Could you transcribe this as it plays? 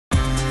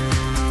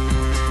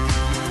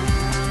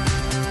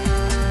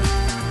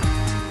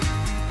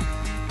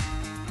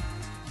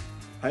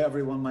Hi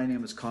everyone, my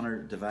name is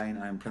Conor Devine.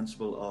 I'm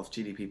Principal of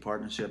GDP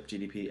Partnership,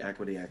 GDP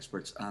Equity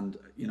Experts, and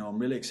I'm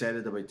really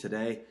excited about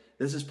today.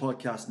 This is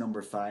podcast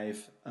number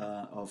 5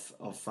 of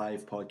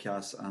 5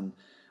 podcasts, and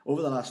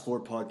over the last 4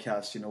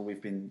 podcasts,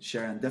 we've been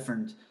sharing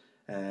different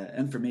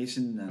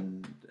information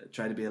and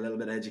try to be a little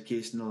bit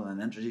educational and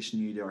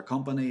introducing you to our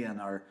company and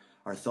our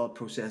thought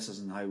processes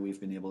and how we've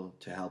been able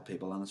to help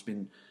people. And it's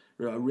been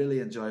a really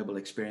enjoyable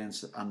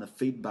experience, and the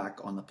feedback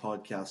on the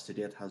podcast to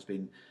date has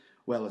been,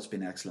 well, it's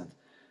been excellent.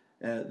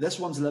 This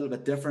one's a little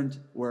bit different,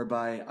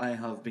 whereby I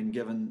have been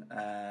given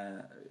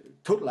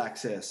total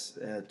access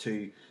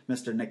to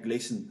Mr. Nick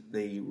Leeson,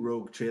 the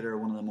rogue trader,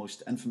 one of the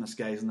most infamous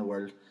guys in the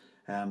world.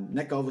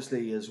 Nick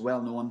obviously is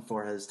well known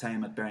for his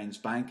time at Barings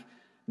Bank.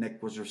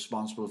 Nick was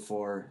responsible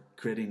for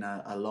creating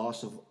a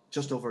loss of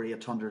just over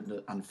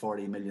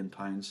 £840 million.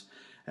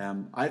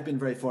 I've been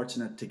very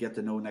fortunate to get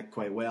to know Nick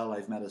quite well.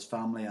 I've met his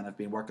family and I've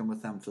been working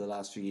with him for the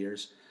last few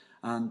years.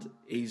 And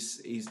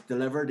he's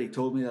delivered. He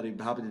told me that he'd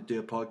be happy to do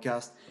a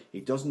podcast.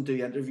 He doesn't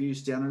do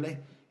interviews generally.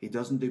 He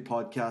doesn't do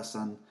podcasts,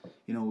 and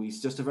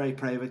he's just a very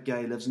private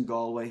guy. He lives in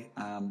Galway.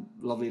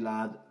 Lovely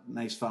lad,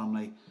 nice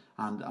family,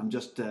 and I'm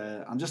just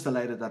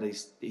delighted that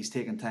he's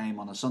taken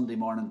time on a Sunday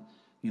morning,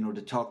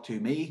 to talk to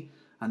me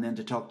and then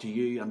to talk to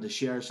you and to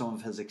share some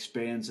of his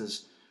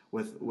experiences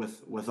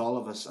with all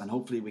of us, and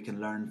hopefully we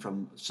can learn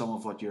from some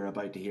of what you're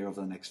about to hear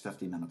over the next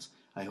 50 minutes.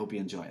 I hope you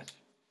enjoy it.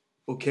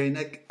 Okay,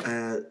 Nick.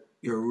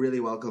 You're really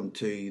welcome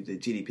to the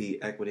GDP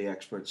Equity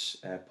Experts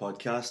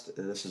podcast.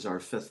 This is our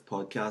 5th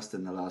podcast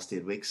in the last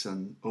 8 weeks,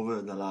 and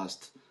over the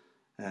last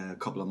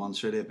couple of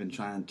months really I've been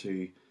trying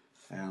to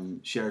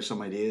share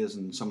some ideas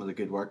and some of the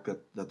good work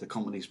that the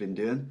company's been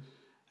doing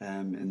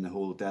in the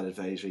whole debt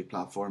advisory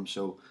platform.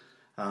 So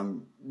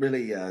I'm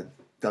really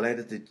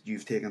delighted that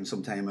you've taken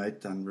some time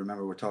out, and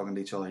remember, we're talking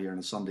to each other here on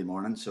a Sunday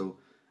morning, so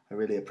I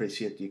really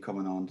appreciate you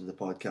coming on to the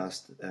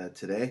podcast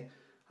today.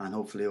 And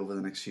hopefully over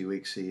the next few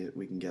weeks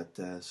we can get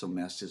some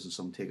messages and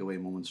some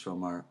takeaway moments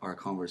from our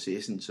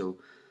conversation. So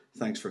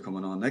thanks for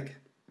coming on, Nick.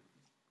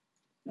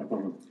 No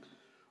problem.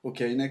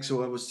 Okay, Nick,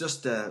 so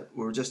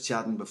we were just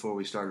chatting before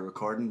we started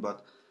recording,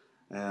 but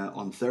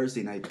on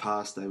Thursday night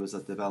past I was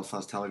at the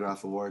Belfast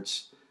Telegraph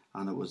Awards,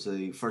 and it was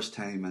the first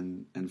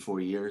time in 4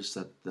 years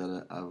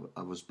that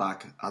I was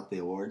back at the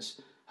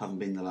awards. Haven't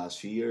been the last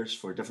few years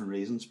for different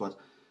reasons, but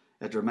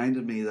it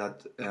reminded me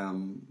that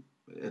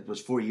it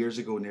was 4 years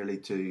ago nearly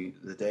to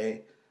the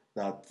day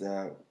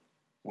that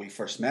we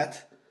first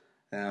met,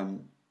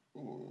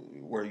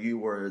 where you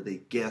were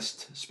the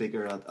guest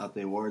speaker at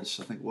the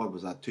awards. I think, what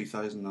was that,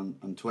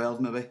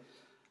 2012 maybe?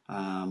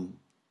 And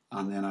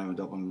then I went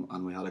up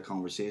and we had a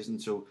conversation.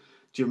 So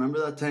do you remember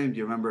that time? Do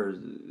you remember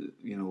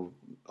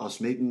us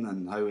meeting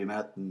and how we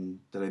met, and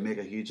did I make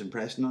a huge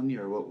impression on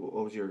you, or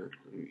what was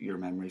your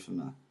memory from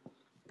that?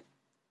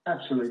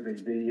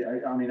 Absolutely.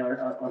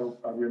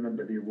 I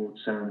remember the award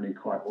ceremony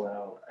quite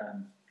well,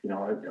 and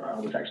I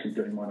was actually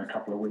doing one a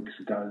couple of weeks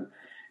ago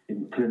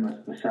in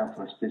Plymouth, the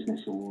Southwest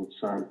Business Awards.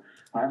 So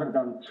I haven't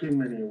done too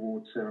many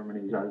award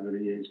ceremonies over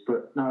the years,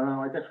 but no,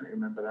 I definitely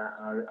remember that.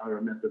 I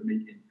remember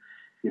meeting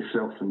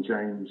yourself and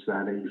James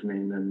that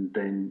evening, and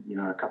then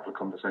a couple of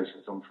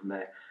conversations on from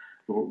there.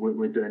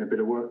 We're doing a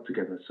bit of work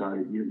together, so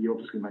you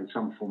obviously made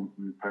some form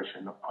of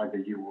impression, either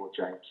you or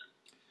James.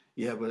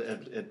 Yeah, but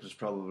it was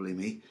probably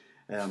me.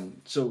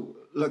 So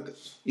look,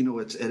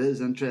 it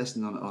is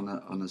interesting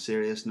on a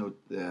serious note.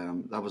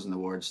 That was an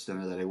awards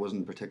dinner that I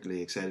wasn't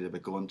particularly excited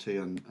about going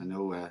to, and I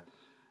know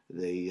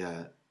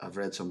I've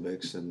read some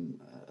books and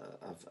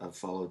I've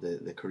followed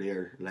the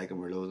career, like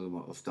and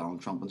below of Donald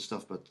Trump and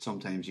stuff. But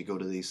sometimes you go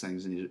to these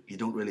things and you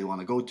don't really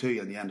want to go to,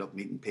 and you end up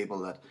meeting people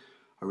that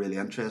are really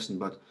interesting.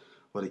 But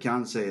what I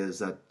can say is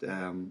that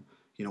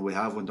we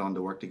have went on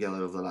to work together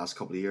over the last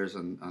couple of years,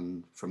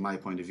 and from my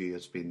point of view,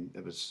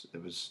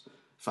 it was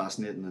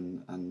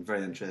fascinating and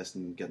very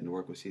interesting getting to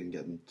work with you and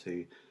getting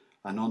to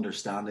an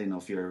understanding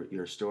of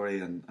your story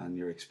and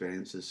your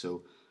experiences.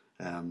 So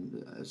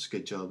it's a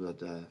good job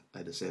that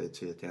I decided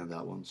to attend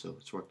that one. So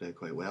it's worked out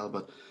quite well.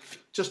 But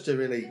just to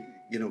really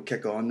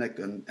kick on, Nick,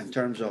 in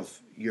terms of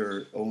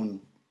your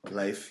own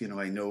life,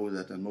 I know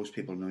that, and most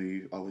people know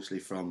you obviously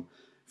from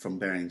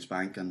Barings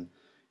Bank, and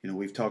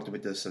we've talked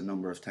about this a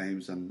number of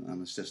times,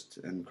 and it's just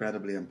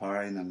incredibly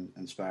empowering and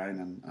inspiring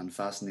and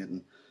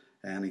fascinating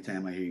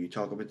anytime I hear you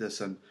talk about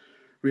this. And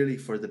really,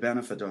 for the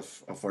benefit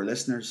of our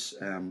listeners,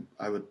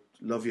 I would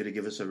love you to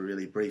give us a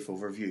really brief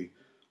overview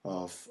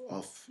of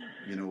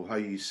how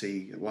you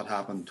see what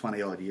happened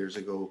 20 odd years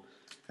ago.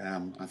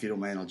 If you don't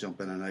mind, I'll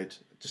jump in and out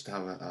just to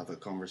have a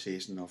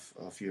conversation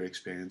of your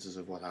experiences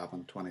of what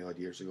happened 20 odd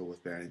years ago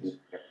with Barings.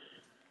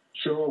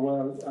 Sure.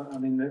 Well, I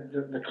mean,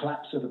 the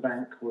collapse of the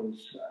bank was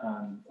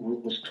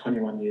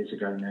 21 years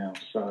ago now,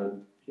 so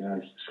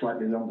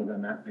slightly longer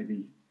than that,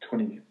 maybe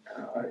 20.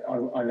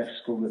 I left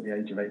school at the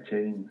age of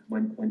 18,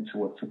 went to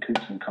work for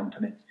Coots and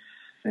Company,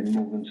 then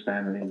Morgan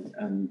Stanley,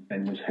 and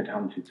then was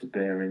headhunted to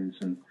Barings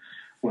and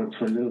worked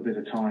for a little bit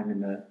of time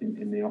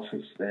in the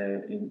office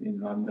there in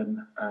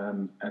London,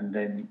 and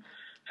then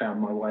found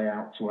my way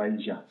out to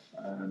Asia.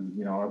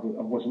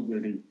 I wasn't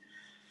really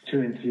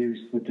too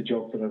enthused with the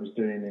job that I was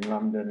doing in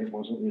London. It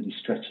wasn't really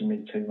stretching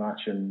me too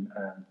much, and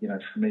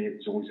for me it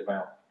was always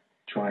about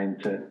trying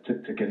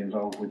to get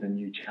involved with a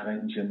new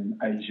challenge, and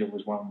Asia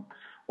was one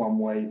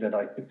way that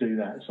I could do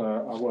that. So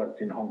I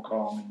worked in Hong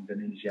Kong,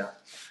 Indonesia,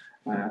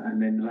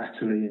 and then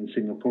latterly in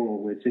Singapore,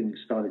 where things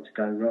started to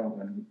go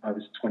wrong. And I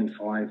was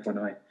 25 when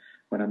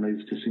I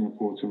moved to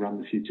Singapore to run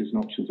the futures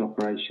and options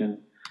operation.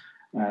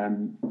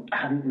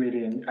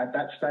 At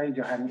that stage,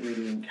 I hadn't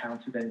really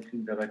encountered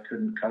anything that I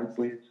couldn't cope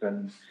with.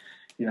 And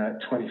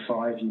at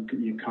 25,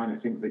 you kind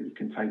of think that you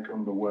can take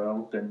on the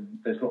world, and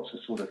there's lots of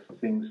sort of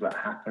things that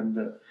happen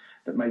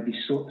that maybe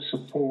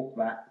support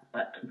that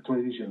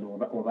conclusion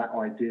or that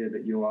idea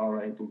that you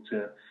are able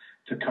to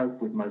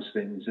cope with most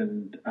things.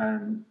 And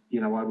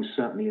I was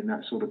certainly in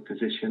that sort of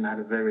position, had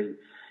a very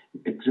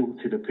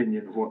exalted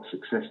opinion of what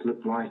success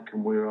looked like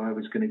and where I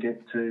was going to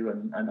get to,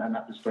 and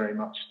that was very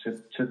much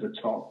to the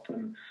top.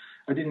 And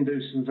I didn't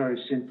do some very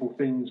simple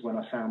things when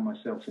I found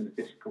myself in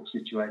a difficult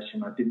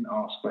situation. I didn't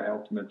ask for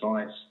help and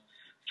advice,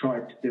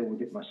 tried to deal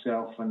with it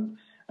myself. And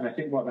I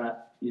think what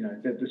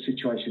the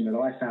situation that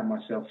I found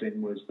myself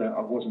in was that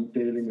I wasn't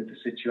dealing with the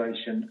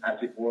situation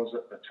as it was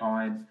at the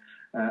time.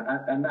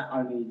 And that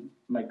only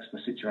makes the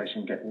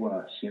situation get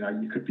worse.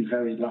 You could be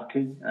very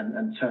lucky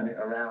and turn it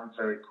around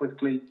very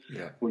quickly,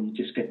 or you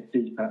just get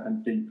deeper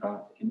and deeper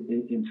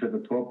into the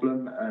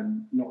problem,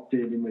 and not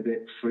dealing with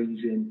it,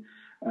 freezing,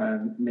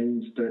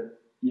 means that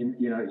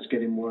it's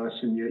getting worse,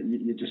 and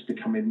you're just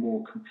becoming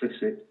more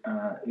complicit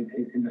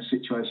in the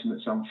situation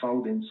that's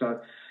unfolding. So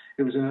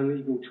it was an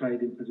illegal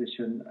trading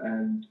position,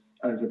 and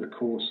over the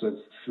course of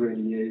 3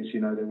 years,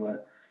 there were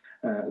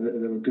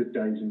good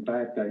days and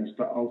bad days,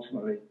 but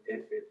ultimately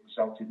it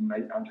resulted in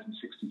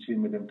 £862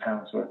 million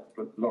worth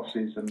of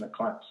losses and the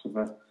collapse of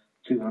a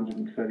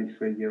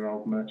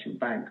 233-year-old merchant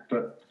bank.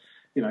 But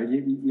you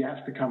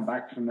have to come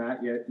back from that.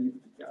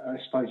 I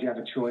suppose you have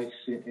a choice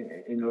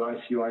in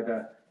life. You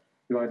either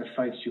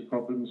face your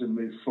problems and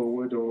move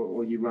forward,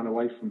 or you run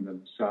away from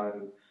them.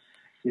 So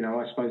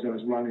I suppose I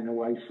was running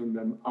away from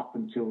them up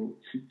until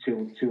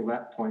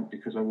that point,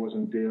 because I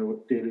wasn't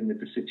dealing with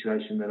the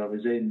situation that I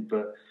was in.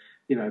 But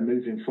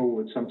moving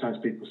forward, sometimes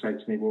people say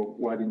to me, well,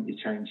 why didn't you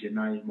change your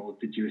name, or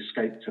did you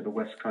escape to the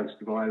west coast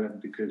of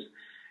Ireland because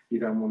you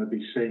don't want to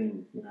be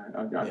seen?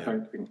 I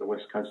don't think the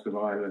west coast of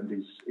Ireland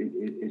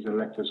is a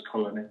leper's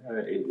colony.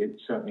 It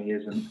certainly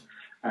isn't.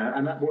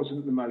 And that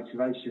wasn't the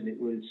motivation. It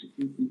was,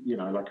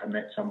 like I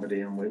met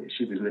somebody and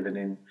she was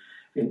living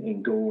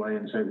in Galway,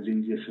 and so it was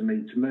easier for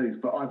me to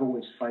move. But I've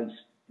always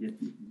faced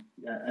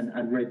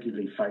and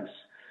regularly face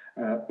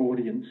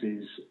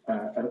audiences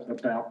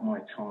about my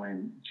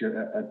time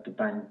at the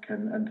bank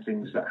and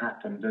things that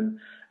happened, and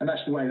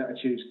that's the way that I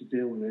choose to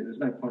deal with it. There's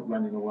no point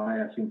running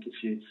away. I think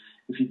if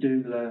you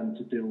do learn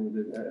to deal with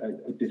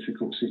a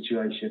difficult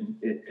situation,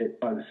 it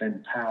both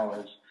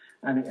empowers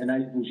and it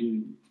enables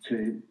you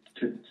to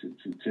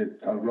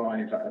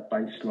arrive at a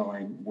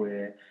baseline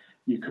where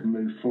you can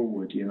move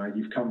forward.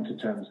 You've come to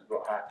terms with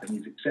what happened,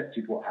 you've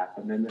accepted what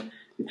happened, and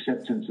the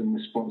acceptance and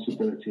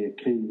responsibility are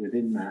key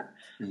within that.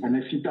 Mm-hmm.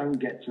 And if you don't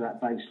get to that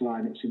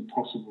baseline, it's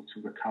impossible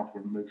to recover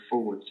and move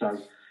forward.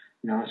 So,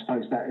 I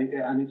suppose that,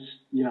 and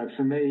it's,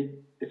 for me,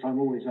 if I'm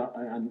always up,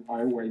 and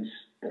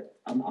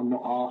I'm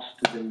not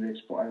asked to do this,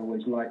 but I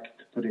always like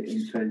to put it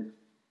into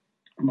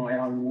my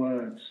own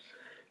words,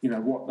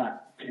 what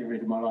that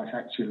period of my life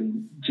actually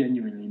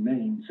genuinely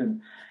means.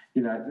 And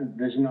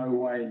there's no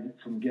way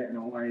from getting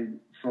away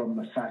from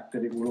the fact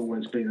that it will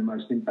always be the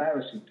most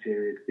embarrassing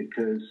period,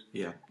 because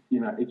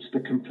it's the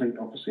complete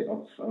opposite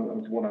of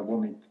what I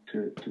wanted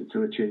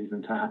to achieve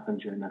and to happen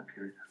during that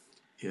period.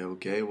 Yeah,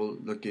 okay. Well,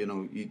 look,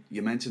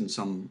 you mentioned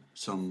some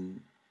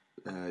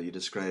you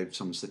described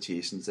some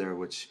situations there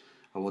which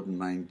I wouldn't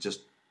mind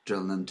just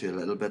drilling into a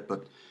little bit,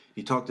 but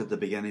you talked at the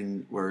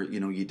beginning where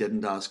you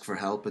didn't ask for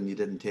help and you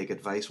didn't take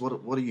advice.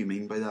 What do you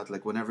mean by that?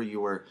 Like, whenever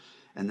you were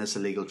in this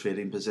illegal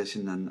trading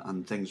position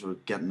and things were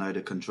getting out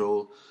of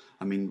control,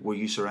 I mean, were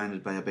you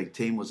surrounded by a big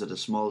team? Was it a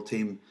small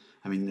team?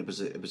 I mean, it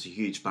was a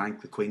huge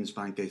bank, the Queen's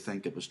Bank. I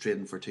think it was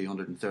trading for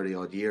 230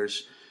 odd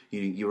years.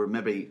 You were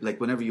maybe,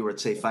 like, whenever you were at,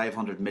 say,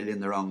 500 million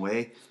the wrong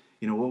way,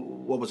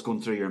 what was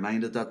going through your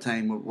mind at that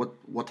time?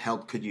 What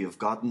help could you have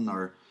gotten?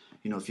 Or,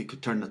 if you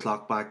could turn the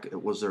clock back,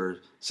 was there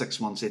 6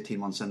 months, 18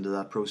 months into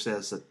that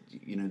process that,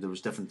 there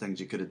was different things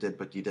you could have did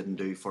but you didn't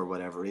do for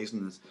whatever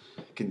reason?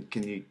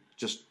 Can you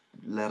just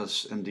let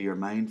us into your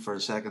mind for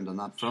a second on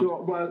that front?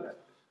 Sure. Well,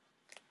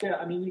 yeah,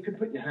 I mean, you can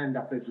put your hand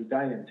up every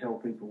day and tell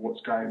people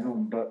what's going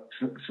on, but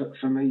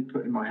for me,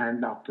 putting my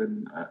hand up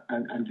and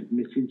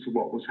admitting to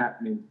what was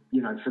happening,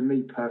 for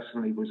me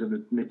personally, was an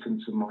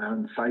admittance of my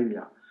own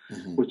failure,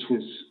 mm-hmm. which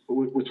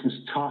was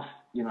tough.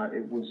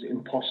 It was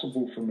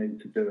impossible for me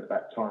to do at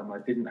that time. I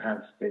didn't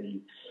have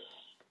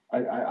I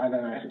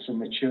don't know if it's a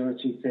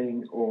maturity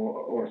thing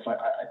or if I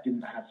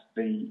didn't have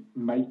the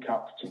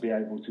makeup to be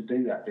able to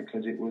do that,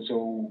 because it was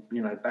all,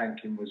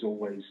 banking was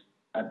always,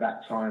 at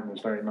that time, was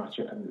very much,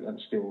 and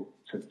still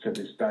to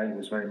this day,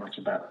 was very much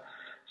about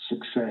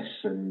success,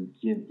 and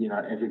you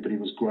know, everybody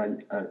was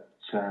great at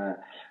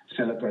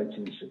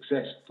celebrating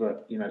success,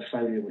 but you know,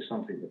 failure was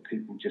something that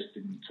people just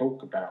didn't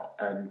talk about.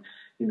 And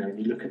you know,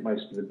 you look at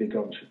most of the big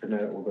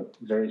entrepreneurs or the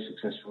very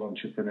successful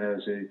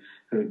entrepreneurs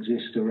who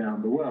exist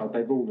around the world,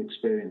 they've all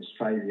experienced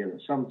failure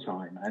at some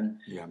time. And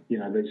you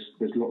know,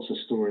 there's lots of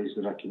stories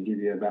that I can give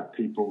you about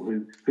people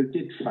who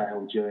did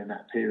fail during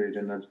that period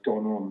and have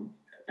gone on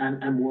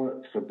and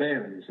worked for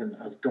Barings and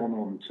have gone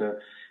on to,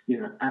 you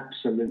know,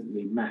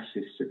 absolutely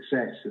massive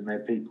success. And they're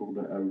people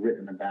that are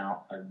written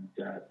about and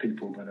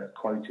people that are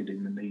quoted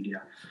in the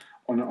media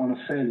on a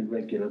fairly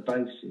regular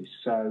basis.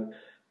 So,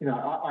 you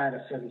know, I had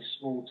a fairly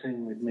small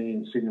team with me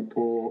in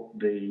Singapore.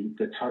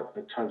 The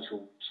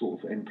total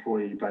sort of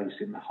employee base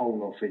in the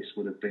whole office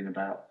would have been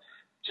about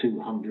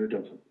 200,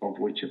 of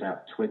which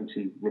about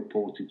 20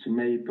 reported to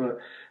me. But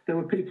there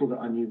were people that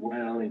I knew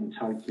well in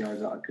Tokyo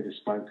that I could have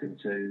spoken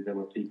to. There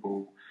were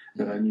people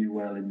that I knew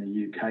well in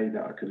the UK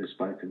that I could have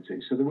spoken to.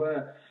 So there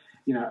were,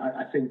 you know,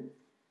 I think,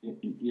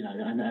 you know,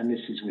 and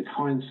this is with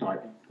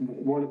hindsight,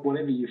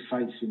 whatever you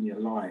face in your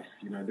life,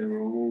 you know, there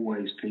are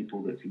always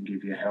people that can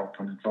give you help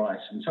and advice.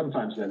 And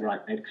sometimes they're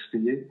right next to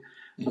you.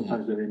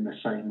 Sometimes they're in the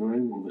same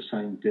room or the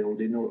same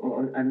building,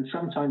 and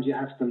sometimes you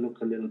have to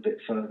look a little bit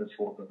further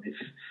for them if,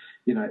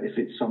 you know, if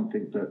it's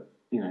something that,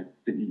 you know,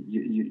 that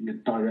your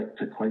direct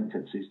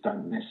acquaintances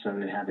don't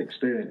necessarily have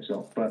experience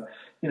of. But,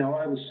 you know,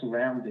 I was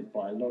surrounded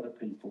by a lot of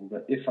people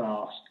that, if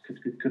asked,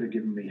 could have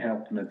given me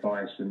help and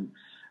advice and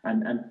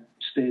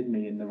steered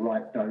me in the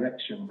right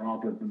direction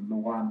rather than the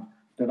one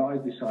that I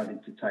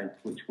decided to take,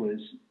 which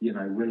was, you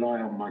know, rely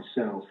on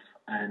myself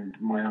and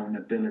my own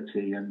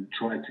ability and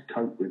try to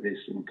cope with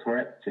this and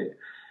correct it,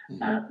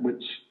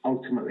 which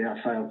ultimately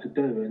I failed to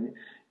do. And,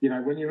 you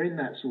know, when you're in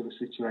that sort of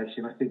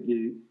situation, I think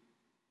you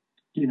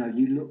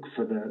look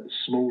for the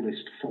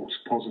smallest false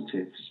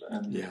positives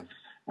and,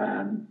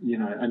 you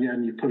know,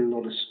 and you put a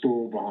lot of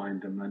store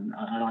behind them. And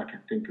I can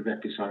think of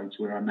episodes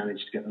where I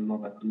managed to get a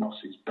lot of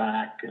losses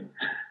back, and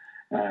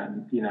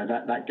you know,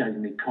 that gave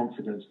me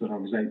confidence that I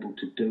was able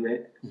to do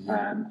it.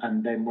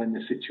 And then when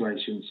the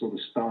situation sort of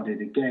started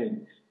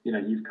again, you know,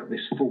 you've got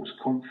this false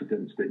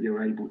confidence that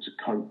you're able to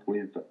cope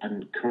with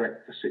and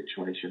correct the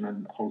situation.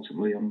 And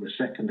ultimately, on the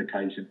second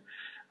occasion,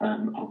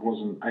 I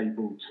wasn't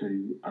able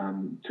to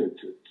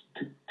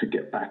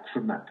get back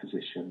from that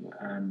position.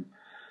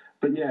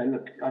 But yeah,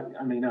 look,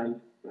 I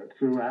mean,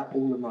 throughout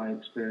all of my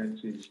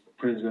experiences,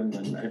 prison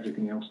and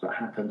everything else that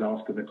happened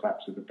after the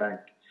collapse of the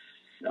bank,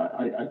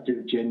 I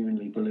do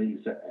genuinely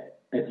believe that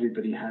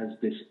everybody has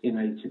this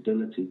innate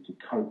ability to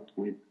cope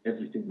with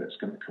everything that's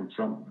going to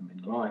confront them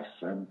in life.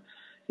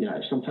 You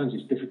know, sometimes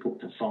it's difficult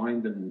to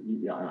find, and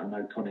I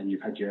know, Conor,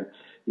 you've had your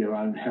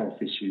own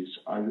health issues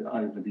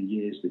over the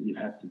years that you've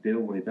had to deal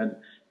with, and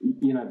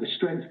you know, the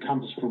strength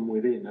comes from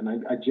within, and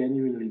I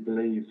genuinely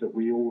believe that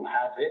we all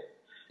have it.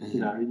 You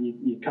know,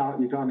 you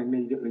can't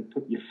immediately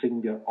put your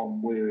finger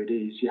on where it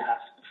is. You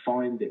have to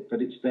find it,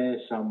 but it's there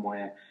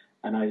somewhere.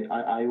 And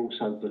I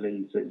also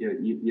believe that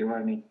you're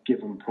only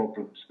given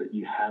problems that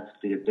you have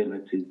the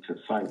ability to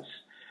face.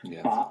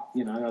 Yeah. But,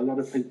 you know, a lot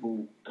of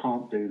people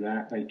can't do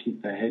that. They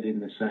keep their head in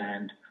the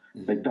sand.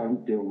 They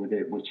don't deal with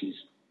it, which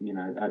is, you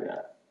know,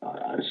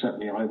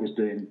 certainly I was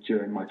doing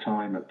during my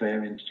time at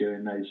Barings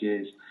during those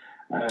years.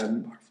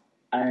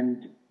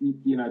 And,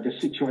 you know, the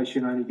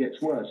situation only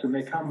gets worse. And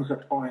there comes a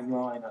fine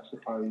line, I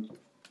suppose,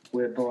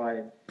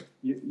 whereby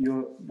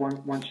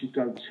once you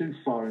go too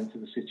far into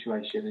the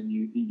situation and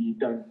you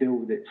don't deal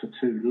with it for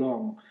too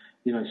long,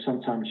 you know,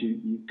 sometimes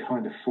you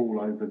kind of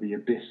fall over the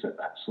abyss at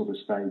that sort of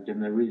stage,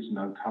 and there is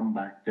no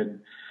comeback.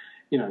 And,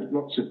 you know,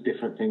 lots of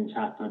different things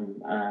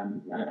happen,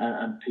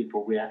 and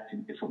people react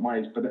in different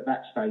ways. But at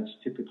that stage,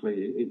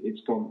 typically, it's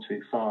gone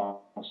too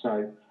far.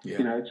 So,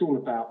 you know, it's all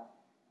about,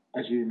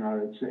 as you know,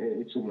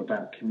 it's all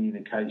about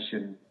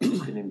communication,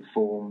 being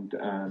informed,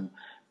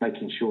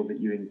 making sure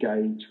that you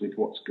engage with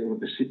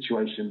the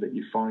situation that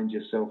you find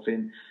yourself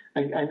in,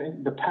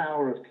 and the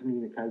power of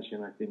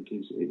communication, I think,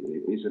 is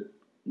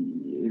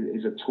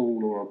a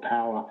tool or a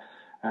power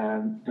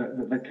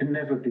that can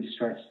never be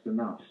stressed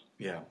enough.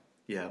 Yeah.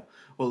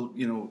 Well,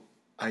 you know,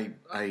 I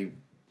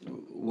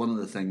one of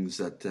the things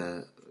that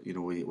you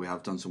know, we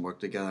have done some work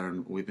together,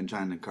 and we've been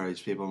trying to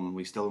encourage people, and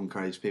we still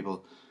encourage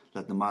people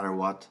that no matter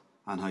what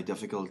and how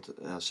difficult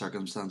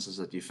circumstances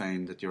that you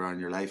find that you're in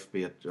your life,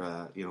 be it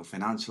you know,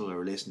 financial, or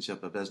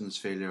relationship, a business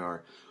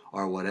failure,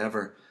 or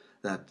whatever,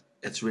 that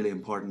it's really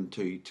important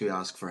to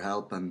ask for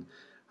help and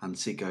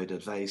seek out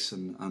advice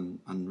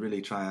and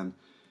really try and,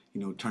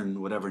 you know, turn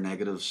whatever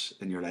negatives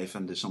in your life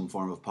into some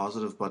form of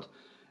positive. But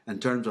in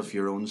terms of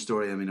your own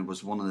story, I mean, it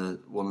was one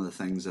of the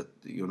things that,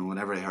 you know,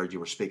 whenever I heard you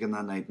were speaking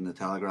that night in the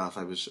Telegraph,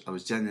 I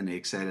was genuinely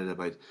excited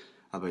about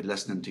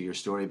listening to your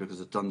story,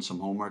 because I'd done some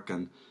homework,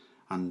 and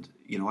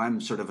you know, I'm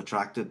sort of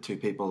attracted to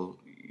people.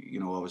 You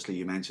know, obviously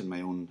you mentioned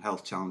my own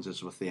health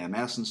challenges with the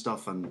MS and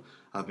stuff, and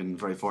I've been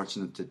very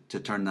fortunate to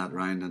turn that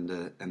around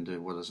into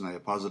what is now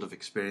a positive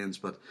experience.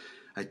 But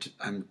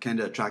I'm kind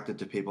of attracted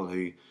to people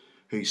who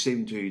who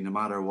seem to, no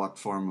matter what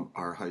form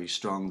or how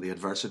strong the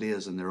adversity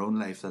is in their own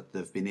life, that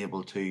they've been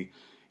able to,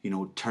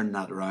 turn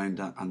that around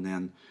and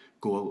then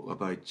go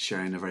about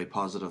sharing a very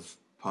positive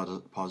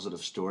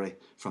story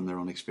from their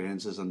own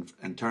experiences. And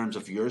in terms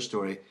of your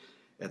story,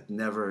 it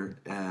never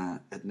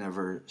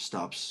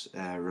stops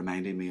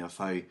reminding me of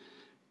how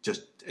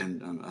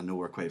and I know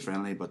we're quite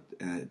friendly, but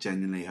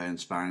genuinely how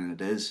inspiring it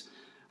is.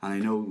 And I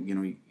know,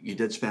 you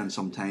did spend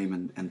some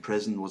time in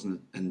prison, wasn't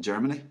it, in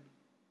Germany?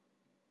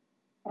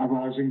 I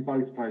was in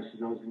both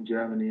places. I was in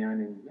Germany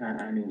and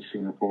in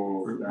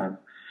Singapore.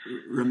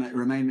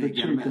 Remind me the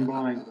again. Two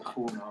combined,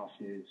 4.5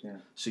 years. Yeah.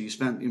 So you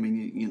spent.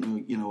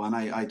 And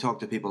I talk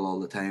to people all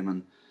the time,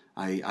 and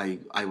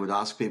I would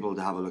ask people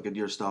to have a look at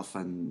your stuff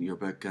and your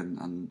book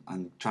and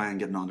try and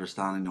get an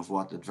understanding of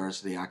what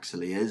adversity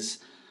actually is.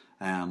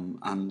 And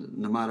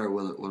no matter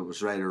whether it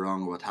was right or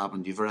wrong or what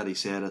happened, you've already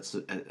said it's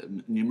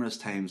numerous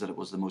times that it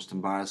was the most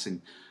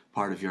embarrassing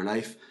part of your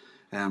life.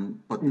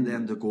 But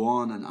then to go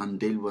on and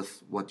deal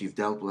with what you've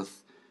dealt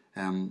with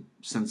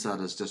since that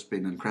has just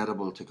been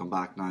incredible, to come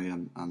back now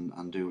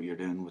and do what you're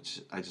doing,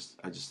 which I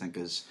just think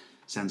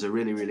sends a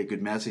really, really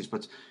good message.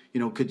 But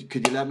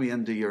could you let me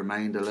into your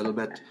mind a little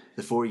bit?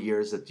 The 4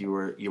 years that you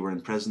were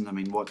in prison, I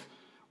mean, what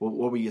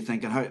were you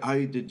thinking? How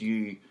did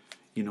you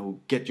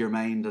get your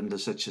mind into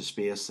such a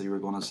space that you were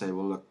going to say,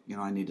 well, look,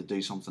 I need to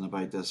do something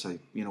about this?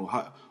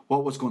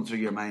 What was going through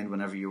your mind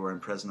whenever you were in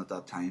prison at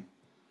that time?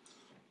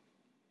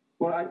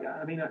 Well,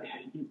 I mean,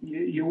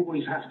 you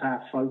always have to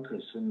have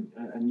focus, and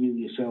you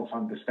yourself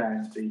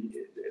understand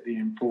the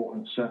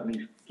importance,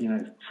 certainly,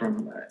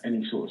 from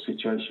any sort of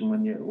situation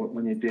when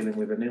you're dealing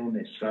with an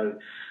illness. So,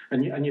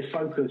 and your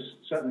focus,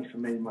 certainly for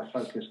me, my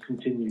focus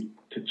continued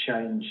to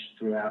change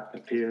throughout the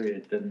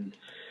period, and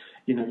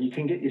you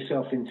can get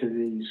yourself into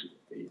these.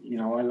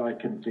 I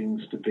liken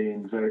things to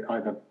being very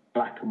either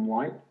black and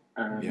white,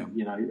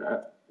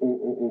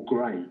 or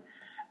grey,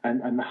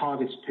 and the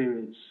hardest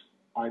periods,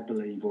 I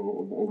believe,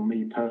 or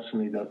me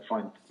personally, that I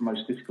find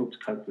most difficult to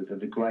cope with are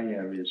the grey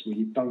areas where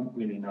you don't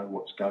really know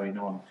what's going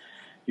on.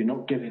 You're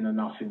not getting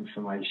enough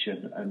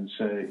information, and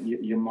so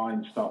your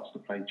mind starts to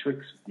play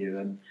tricks with you.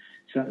 And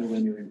certainly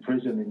when you're in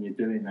prison and you're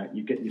doing that,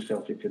 you get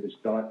yourself into this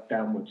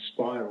downward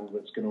spiral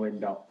that's going to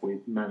end up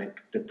with manic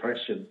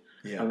depression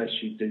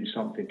unless you do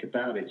something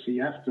about it. So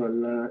you have to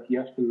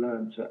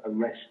learn to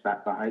arrest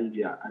that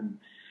behaviour. And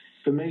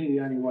for me, the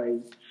only way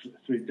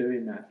through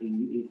doing that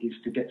is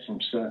to get some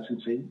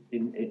certainty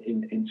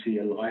into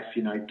your life.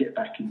 Get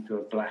back into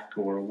a black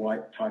or a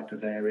white type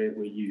of area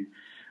where you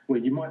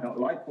might not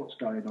like what's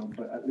going on,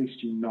 but at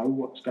least you know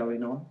what's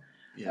going on.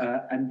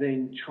 Yeah. And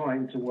then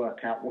trying to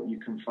work out what you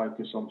can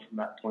focus on from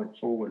that point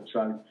forward.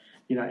 So,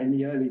 in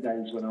the early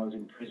days when I was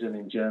in prison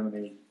in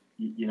Germany,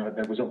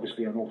 there was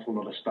obviously an awful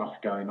lot of stuff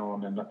going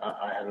on, and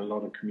I had a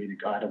lot of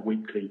I had a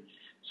weekly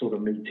sort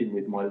of meeting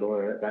with my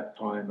lawyer at that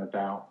time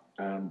about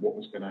what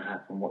was going to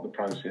happen, what the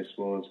process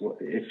was, what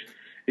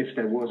if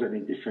there was any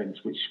defence,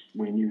 which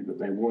we knew that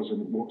there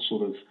wasn't, what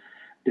sort of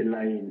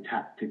delaying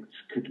tactics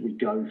could we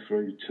go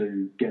through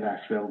to get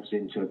ourselves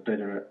into a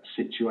better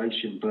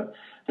situation. But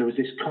there was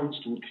this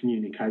constant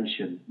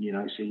communication,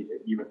 so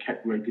you were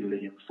kept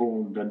regularly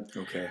informed, and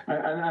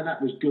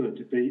that was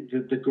good.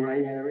 The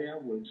grey area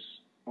was,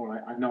 all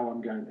right, I know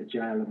I'm going to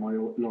jail, and my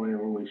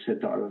lawyer always said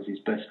that I was his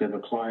best ever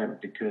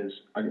client because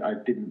I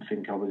didn't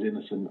think I was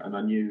innocent, and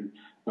I knew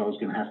that I was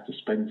going to have to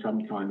spend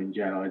some time in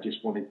jail. I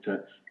just wanted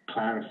to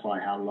clarify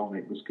how long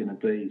it was going to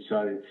be.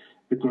 So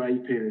the grey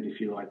period,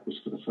 if you like, was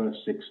for the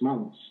first 6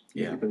 months.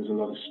 Yeah. There was a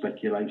lot of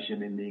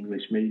speculation in the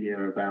English media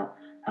about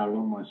how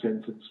long my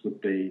sentence would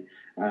be,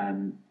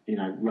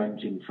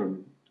 ranging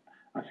from,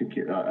 I think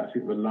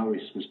the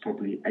lowest was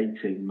probably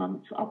 18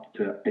 months up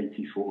to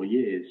 84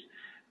 years.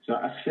 So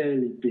a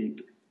fairly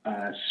big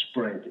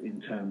spread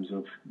in terms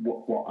of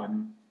what I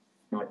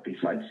might be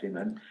facing.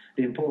 And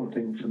the important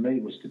thing for me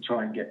was to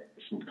try and get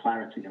some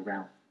clarity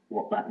around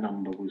what that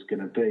number was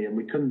going to be. And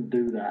we couldn't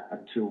do that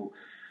until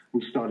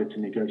we started to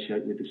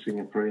negotiate with the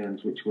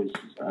Singaporeans, which was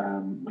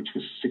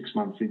 6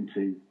 months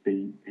into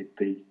the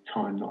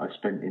time that I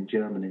spent in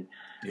Germany.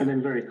 Yeah. And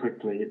then very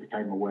quickly it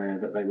became aware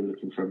that they were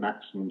looking for a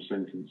maximum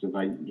sentence of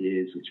 8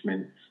 years, which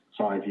meant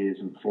 5 years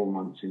and 4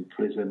 months in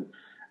prison.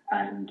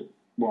 And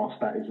whilst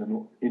that is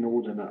an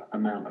inordinate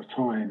amount of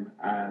time,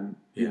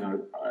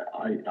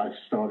 I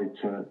started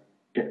to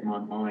get my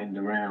mind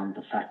around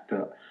the fact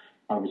that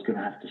I was going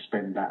to have to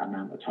spend that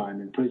amount of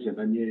time in prison.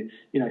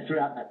 And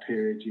throughout that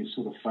period, you're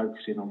sort of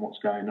focusing on what's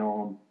going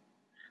on,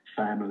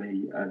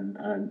 family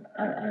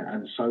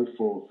and so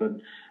forth.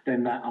 And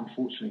then that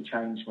unfortunately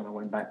changed when I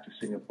went back to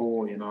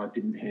Singapore. I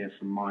didn't hear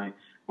from my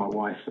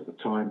wife at the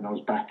time, and I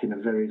was back in a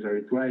very,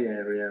 very grey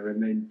area.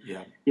 And then,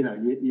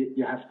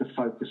 you have to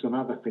focus on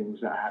other things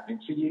that are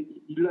happening. So you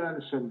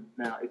learn some.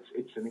 Now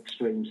it's an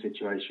extreme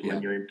situation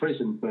when you're in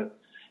prison, but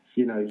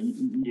you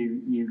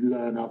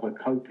learn other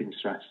coping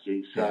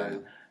strategies.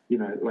 So.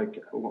 Like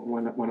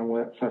when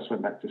I first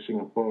went back to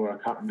Singapore,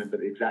 I can't remember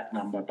the exact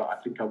number, but I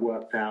think I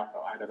worked out that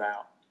I had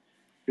about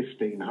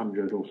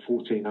 1,500 or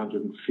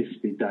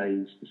 1,450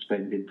 days to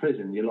spend in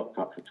prison. You're locked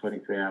up for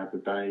 23 hours a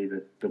day.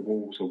 The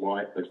walls are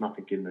white. There's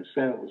nothing in the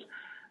cells.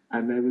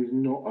 And there is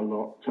not a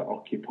lot to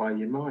occupy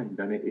your mind.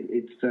 And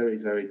it's very,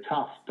 very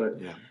tough. But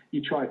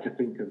you try to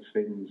think of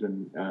things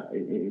and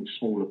in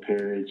smaller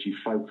periods. You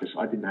focus.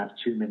 I didn't have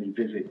too many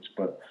visits,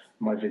 but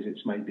my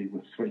visits maybe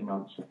were 3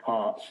 months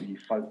apart. So you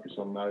focus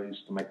on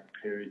those to make the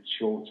period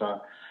shorter.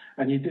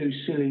 And you do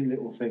silly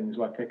little things,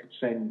 like I could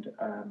send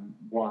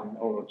 1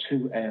 or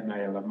 2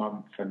 airmail a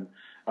month, and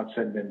I'd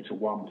send them to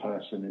one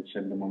person, I'd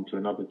send them on to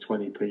another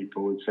 20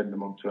 people, I'd send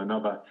them on to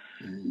another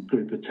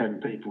group of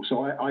 10 people.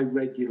 So I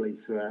regularly,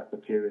 throughout the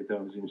period I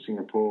was in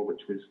Singapore,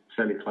 which was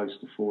fairly close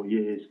to 4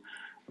 years,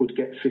 would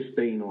get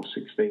 15 or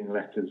 16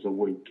 letters a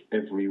week,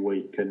 every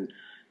week. And,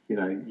 you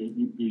know,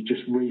 you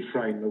just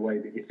reframe the way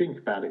that you think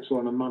about it. So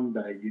on a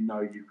Monday, you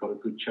know you've got a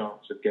good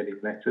chance of getting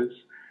letters.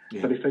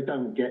 Yeah. But if they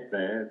don't get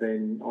there,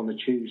 then on a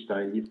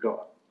Tuesday, you've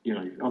got, you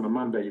know, on a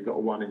Monday, you've got a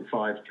 1 in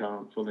 5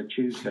 chance. On a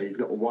Tuesday, you've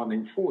got a 1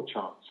 in 4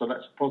 chance. So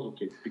that's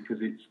positive,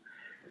 because it's,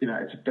 you know,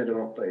 it's a better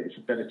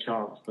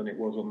chance than it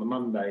was on the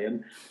Monday.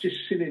 And just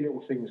silly little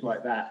things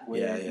like that,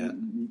 where you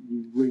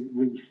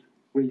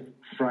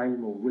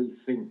reframe or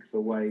rethink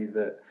the way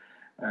that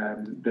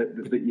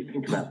you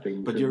think about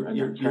things. But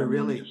you're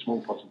really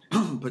small positives.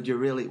 But you're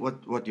really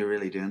what you're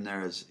really doing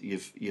there is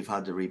you've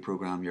had to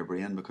reprogram your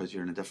brain, because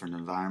you're in a different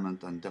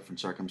environment and different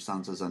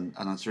circumstances, and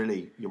it's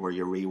really where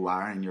you're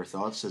rewiring your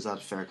thoughts. Is that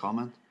a fair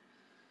comment?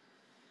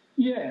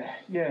 Yeah.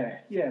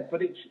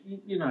 But it's,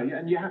 you know,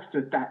 and you have to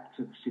adapt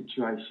to the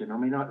situation. I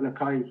mean, I was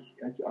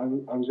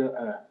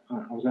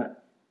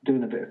at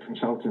doing a bit of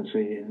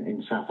consultancy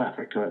in South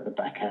Africa at the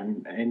back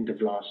end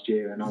of last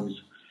year, and I was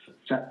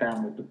sat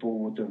down with the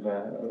board of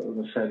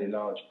a fairly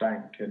large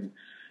bank, and,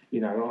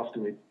 you know, after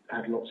we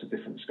had lots of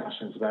different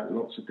discussions about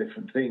lots of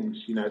different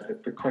things, you know,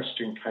 the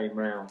question came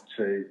round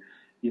to,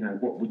 you know,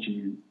 what would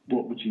you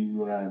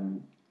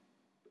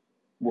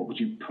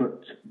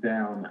put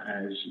down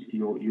as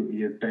your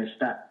best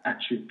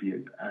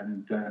attribute?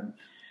 And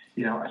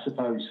you know, I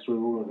suppose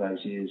through all of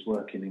those years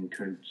working in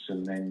Coots,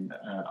 and then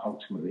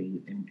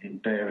ultimately in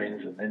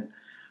Barings, and then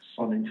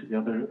on into the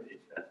other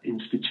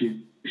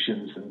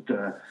institutions,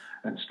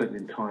 and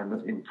spending time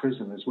in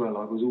prison as well,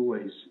 I was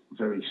always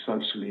very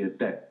socially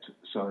adept,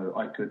 so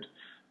I could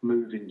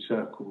move in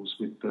circles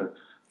with the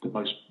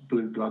most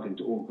blue-blooded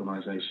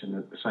organisation,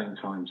 at the same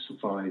time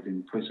survive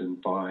in prison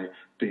by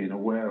being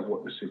aware of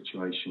what the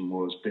situation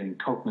was, being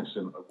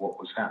cognizant of what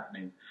was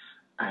happening,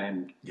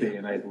 and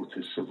being able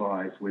to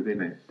survive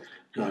within it.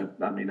 So,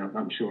 I mean,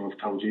 I'm sure I've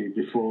told you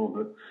before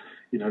that,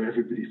 you know,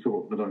 everybody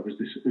thought that I was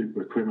this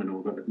uber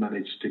criminal that had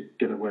managed to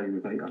get away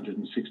with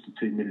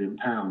 £862 million,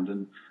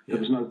 and there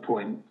was no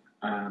point.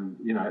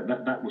 You know,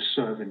 that was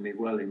serving me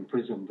well in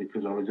prison,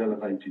 because I was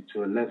elevated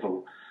to a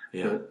level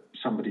that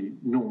somebody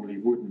normally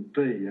wouldn't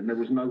be, and there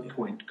was no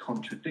point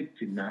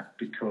contradicting that,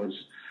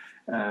 because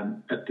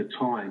at the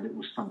time it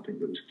was something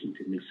that was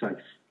keeping me safe.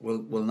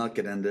 We'll not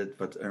get into it,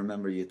 but I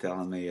remember you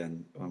telling me,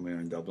 and when we were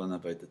in Dublin,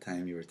 about the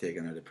time you were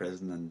taken out of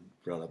prison and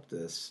brought up to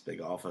this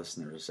big office,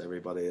 and there was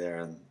everybody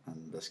there, and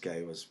this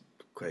guy was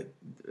quite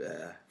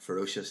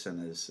ferocious in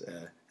his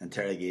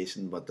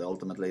interrogation, but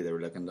ultimately they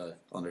were looking to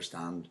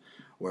understand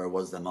where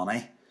was the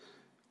money,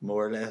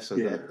 more or less. So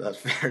that's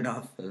fair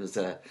enough. It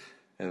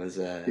was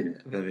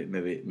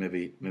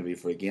maybe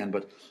for again,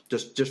 but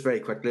just very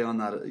quickly on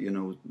that, you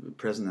know,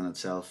 prison in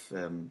itself.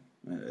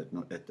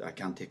 I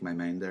can't take my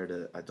mind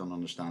there. I don't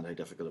understand how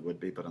difficult it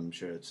would be, but I'm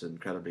sure it's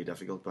incredibly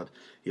difficult. But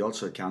he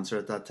also had cancer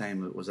at that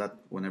time. Was that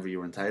whenever you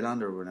were in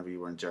Thailand, or whenever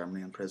you were in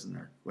Germany in prison,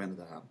 or when did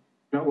that happen?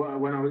 No,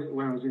 when I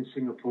was in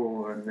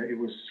Singapore, and it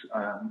was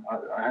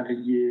I had a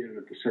year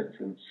of the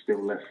sentence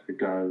still left to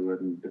go,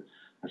 and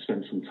I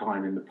spent some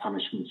time in the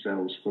punishment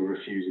cells for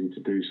refusing to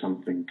do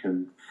something.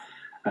 And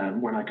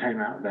when I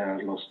came out there,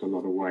 I lost a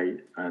lot of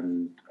weight,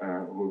 and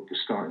was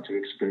starting to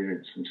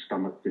experience some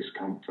stomach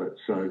discomfort.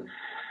 So,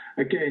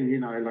 again, you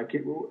know, like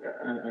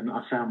and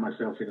I found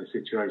myself in a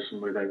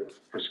situation where they were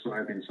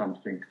prescribing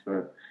something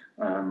that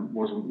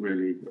wasn't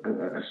really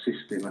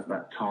assisting at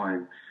that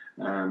time.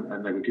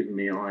 And they were giving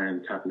me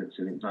iron tablets,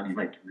 and it was only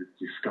making the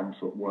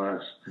discomfort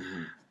worse.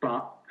 Mm-hmm.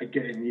 But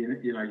again,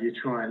 you know, you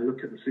try and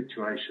look at the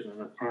situation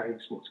and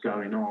appraise what's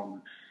going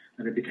on,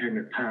 and it became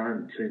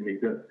apparent to me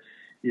that,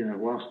 you know,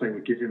 whilst they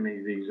were giving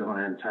me these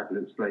iron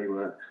tablets, they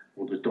were,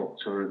 or the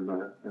doctor and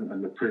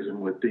the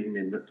prison were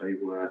deeming that they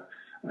were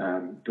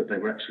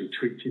actually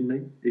treating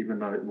me, even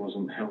though it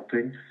wasn't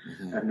helping.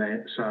 Mm-hmm.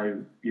 And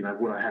so, you know,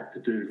 what I had to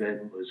do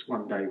then was,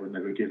 one day when they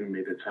were giving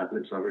me the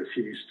tablets, I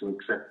refused to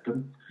accept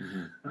them.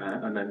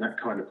 Mm-hmm. And then that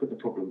kind of put the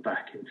problem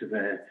back into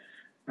their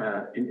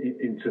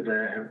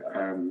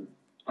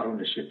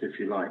ownership, if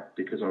you like,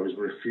 because I was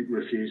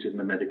refusing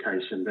the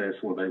medication,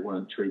 therefore they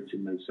weren't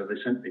treating me. So they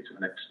sent me to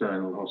an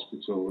external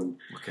hospital, and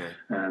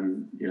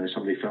you know,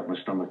 somebody felt my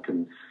stomach,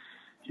 and,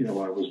 you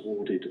know, I was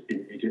warded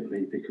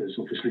immediately, because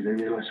obviously they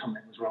realised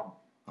something was wrong.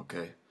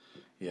 Okay,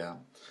 yeah.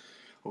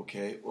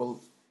 Okay,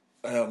 well,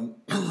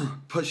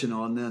 Pushing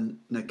on then,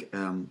 Nick.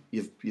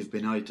 You've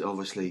been out.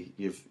 Obviously,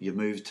 you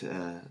moved.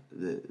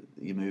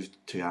 You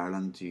moved to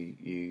Ireland.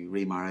 You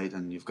remarried,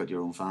 and you've got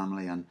your own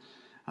family. And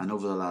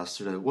over the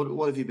last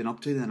what have you been up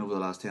to then over the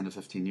last 10 to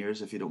 15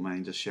 years? If you don't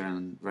mind, just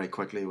sharing very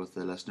quickly with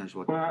the listeners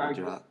what you're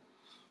at.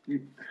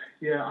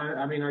 Yeah,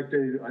 I mean, I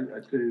do.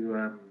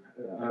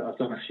 I've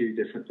done a few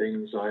different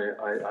things. I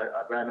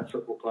ran a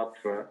football club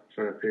for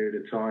a period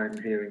of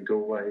time here in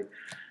Galway.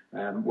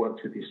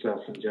 Worked with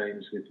yourself and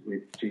James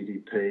with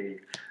GDP.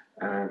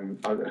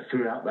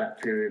 Throughout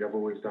that period, I've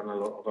always done a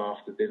lot of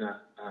after dinner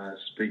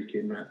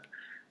speaking.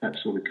 That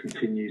sort of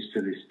continues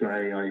to this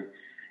day. I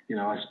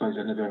suppose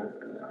I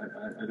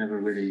never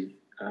really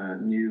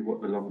knew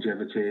what the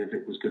longevity of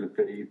it was going to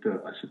be,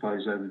 but I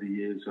suppose over the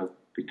years I've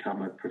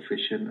become a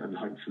proficient and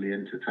hopefully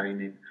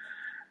entertaining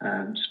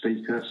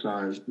speaker. So,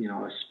 I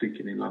was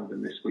speaking in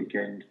London this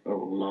weekend or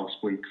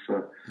last week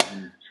for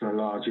a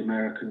large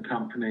American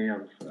company.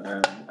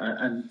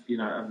 I'm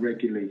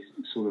regularly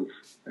sort of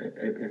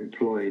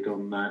employed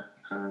on that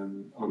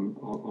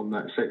on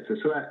that sector.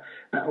 So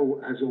that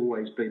has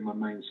always been my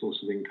main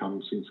source of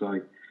income since I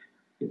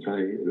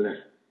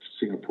left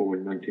Singapore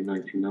in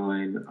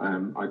 1999.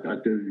 I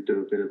do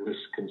a bit of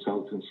risk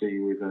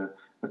consultancy with a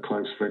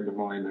close friend of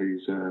mine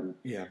who's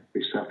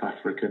South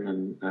African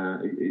and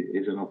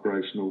is an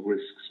operational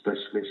risk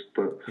specialist.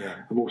 But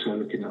I'm also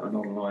looking at an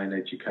online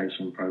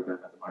education program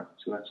at the moment.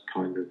 So that's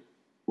kind of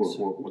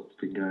what's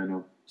been going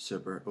on.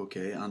 Super.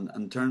 Okay. And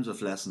in terms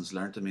of lessons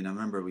learned, I mean, I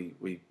remember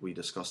we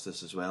discussed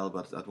this as well.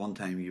 But at one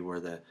time you were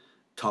the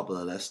top of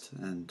the list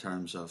in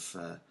terms of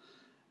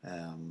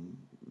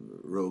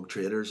rogue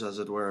traders, as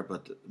it were,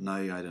 but now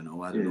I don't know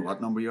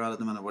what number you're at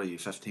the minute. What are you,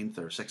 15th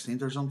or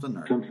 16th or something?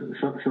 Or?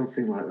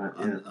 Something like that.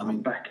 Yeah, I'm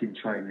back in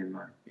training,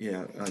 mate.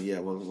 Yeah.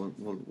 Well,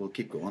 we'll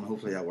keep going.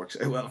 Hopefully that works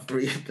out well for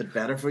you, a bit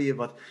better for you.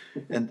 But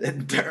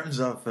in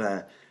terms of,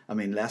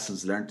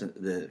 lessons learned in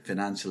the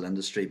financial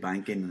industry,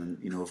 banking, and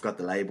we've got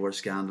the LIBOR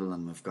scandal,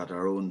 and we've got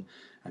our own.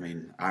 I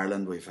mean,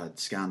 Ireland, we've had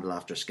scandal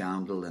after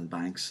scandal in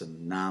banks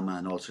and NAMA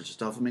and all sorts of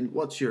stuff. I mean,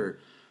 what's your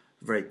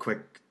very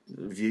quick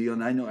view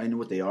on? I know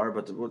what they are,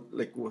 but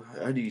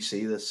how do you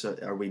see this?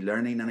 Are we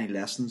learning any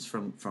lessons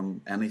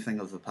from anything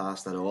of the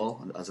past at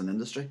all as an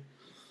industry?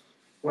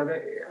 Well,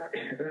 the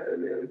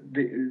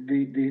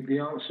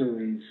answer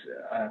is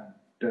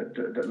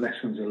that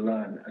lessons are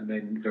learned and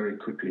then very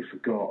quickly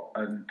forgot,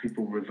 and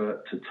people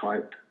revert to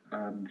type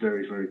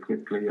very, very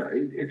quickly.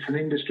 It's an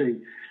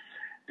industry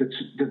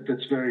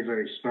that's very,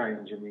 very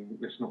strange. I mean,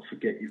 let's not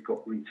forget you've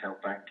got retail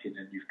banking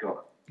and you've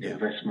got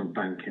investment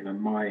banking,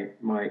 and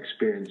my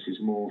experience is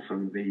more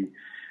from the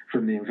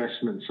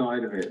investment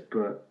side of it.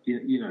 But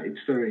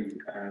it's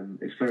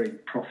very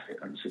profit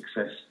and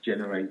success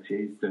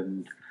generated,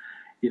 and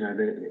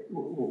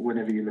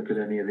whenever you look at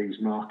any of these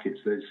markets,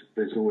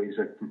 there's always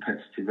a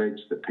competitive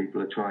edge that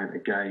people are trying to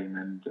gain,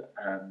 and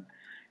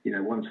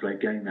once they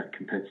gain that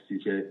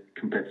competitive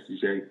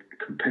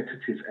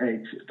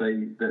edge,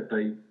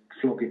 they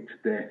flog it to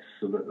death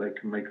so that they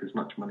can make as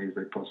much money as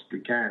they possibly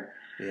can.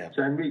 Yeah.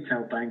 So in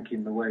retail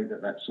banking, the way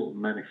that sort of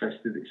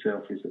manifested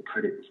itself is that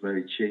credit was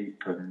very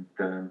cheap, and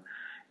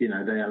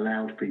they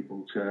allowed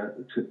people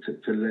to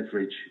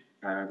leverage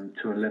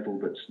to a level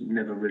that's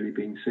never really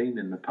been seen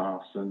in the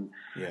past, and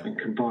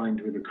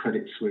combined with a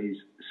credit squeeze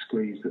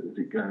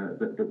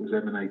that was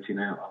emanating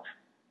out of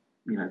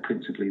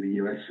principally the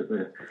US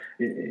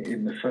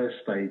in the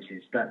first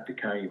stages, that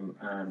became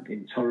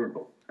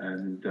intolerable.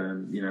 And,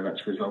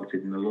 that's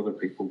resulted in a lot of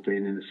people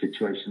being in a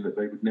situation that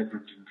they would never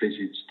have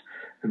envisaged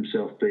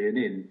themselves being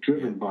in,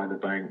 driven by the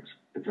banks,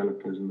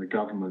 developers and the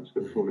governments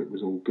that thought it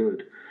was all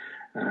good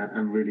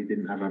and really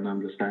didn't have an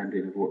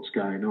understanding of what's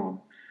going on.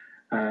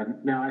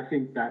 Now, I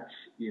think that's,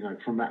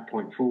 from that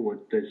point forward,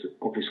 there's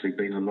obviously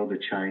been a lot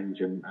of change,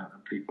 and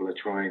people are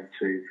trying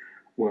to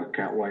work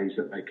out ways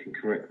that they can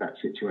correct that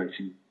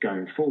situation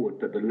going forward.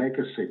 But the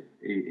legacy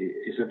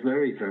is a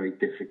very, very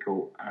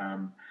difficult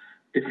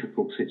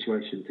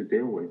situation to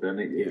deal with, and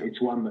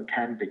it's one that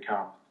can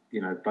become,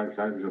 both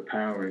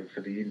overpowering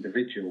for the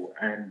individual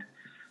and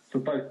for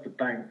both the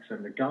banks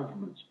and the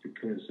governments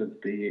because of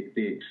the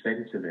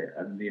extent of it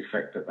and the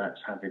effect that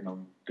that's having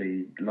on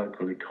the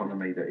local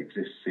economy that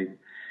exists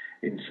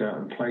in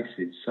certain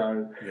places.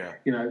 So,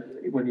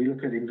 when you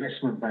look at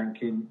investment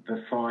banking,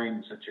 the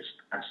fines are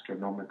just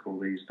astronomical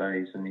these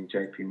days. I mean,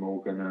 JP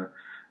Morgan are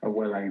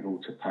well able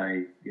to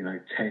pay,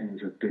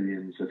 tens of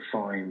billions of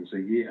fines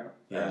a year.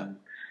 Yeah.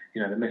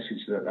 The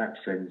message that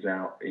sends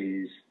out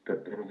is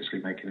that they're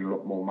obviously making a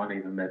lot more money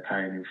than they're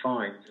paying in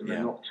fines, and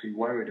they're not too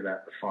worried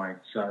about the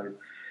fines. So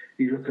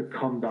you look at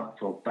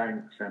conduct of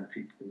banks and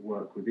people who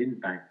work within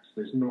banks,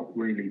 there's not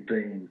really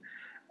been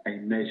a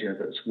measure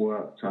that's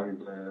worked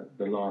over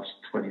the last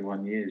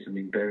 21 years. I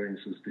mean,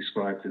 Barings was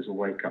described as a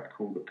wake-up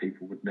call that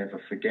people would never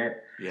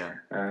forget. Yeah.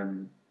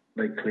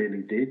 They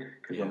clearly did,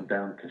 because I'm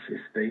down to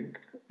 15th.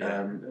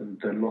 And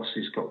the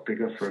losses got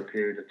bigger for a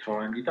period of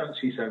time. You don't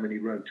see so many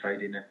road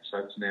trading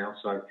episodes now,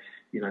 so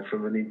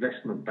from an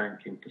investment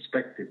banking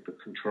perspective, the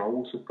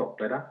controls have got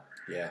better.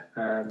 Yeah.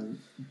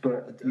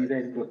 But you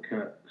then look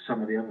at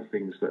some of the other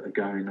things that are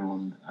going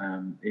on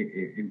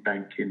in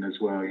banking as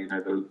well. You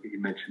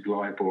mentioned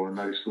LIBOR and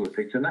those sort of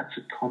things, and that's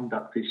a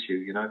conduct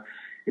issue.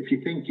 If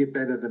you think you're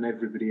better than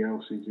everybody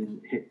else who's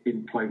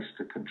in place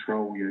to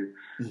control you,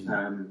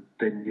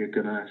 then you're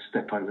going to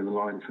step over the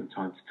line from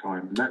time to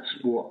time. And that's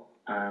what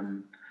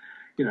and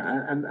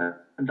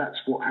that's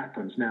what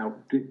happens. Now,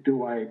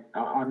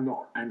 I'm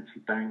not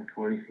anti-bank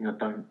or anything. I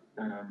don't.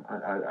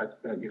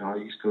 I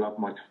used to love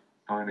my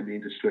time in the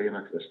industry, and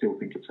I still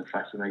think it's a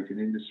fascinating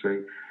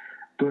industry.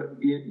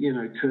 But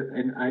to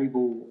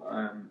enable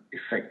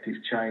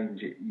effective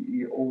change,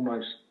 you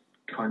almost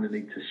kind of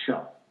need to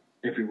shut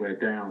everywhere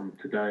down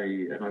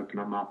today and open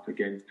them up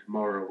again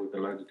tomorrow with a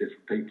load of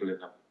different people in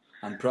them.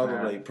 And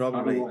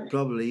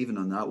probably even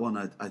on that one,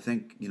 I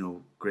think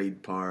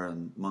greed, power,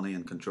 and money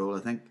and control. I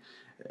think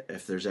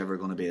if there's ever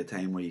going to be a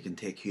time where you can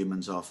take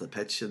humans off the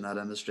pitch in that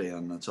industry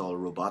and it's all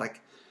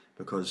robotic,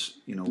 because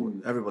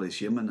everybody's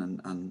human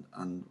and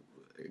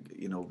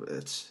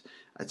it's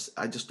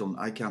I just don't,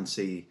 I can't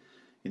see.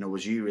 It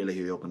was you really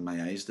who opened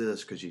my eyes to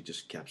this, because you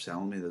just kept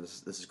telling me that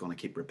this is going to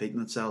keep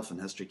repeating itself,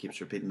 and history keeps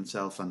repeating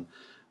itself, and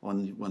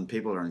when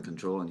people are in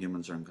control and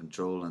humans are in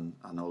control and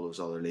all those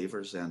other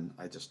levers, then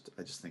I just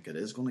think it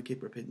is going to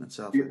keep repeating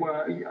itself.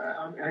 Well,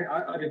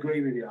 I'd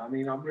agree with you. I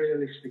mean, I'm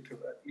realistic.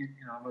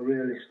 I'm a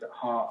realist at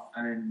heart,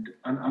 and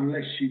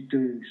unless you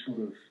do sort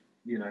of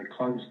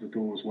close the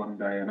doors one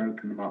day and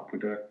open them up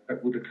with a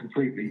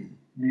completely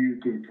new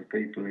group of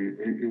people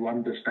who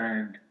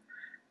understand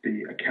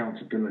the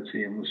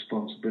accountability and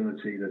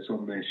responsibility that's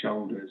on their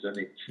shoulders, and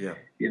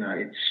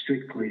it's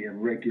strictly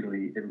and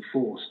regularly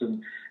enforced.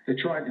 And they're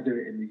trying to do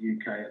it in the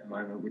UK at the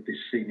moment with this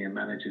senior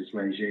managers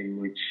regime,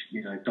 which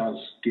does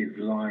give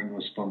line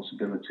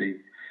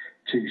responsibility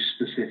to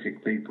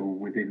specific people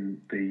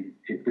within the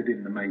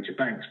major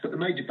banks. But the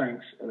major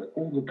banks,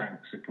 all the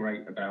banks are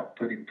great about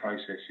putting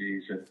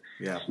processes and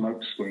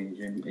smoke screens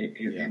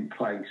in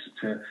place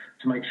to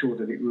make sure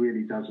that it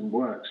really doesn't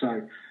work.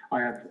 So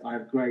I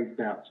have grave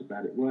doubts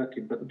about it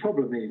working. But the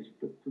problem is,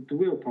 the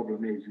real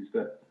problem is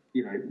that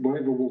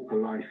whatever walk of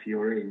life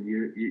you're in,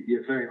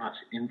 you're very much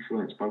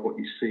influenced by what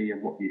you see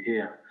and what you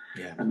hear.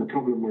 Yeah. And the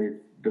problem with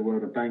the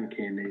world of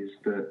banking is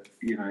that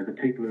the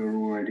people who are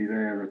already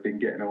there have been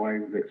getting away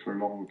with it for a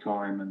long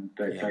time, and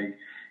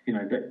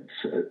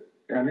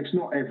and it's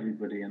not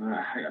everybody, and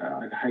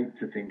I'd hate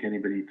to think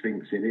anybody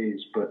thinks it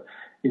is, but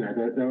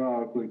there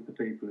are a group of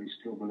people who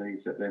still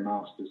believe that they're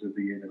masters of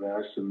the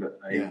universe and that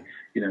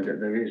that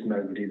there is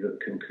nobody that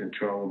can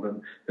control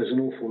them. There's an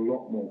awful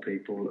lot more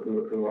people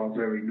who are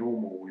very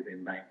normal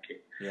within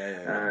banking.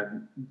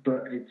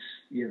 But it's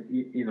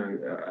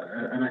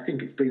and I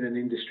think it's been an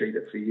industry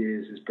that for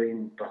years has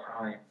been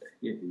behind,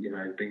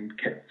 been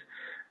kept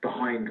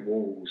behind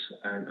walls,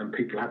 and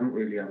people haven't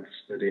really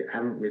understood it,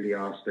 haven't really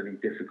asked any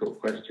difficult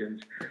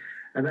questions,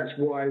 and that's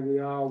why we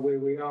are where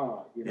we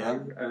are.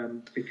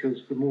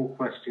 Because the more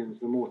questions,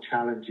 the more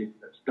challenging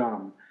that's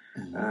done,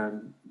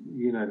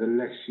 the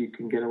less you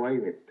can get away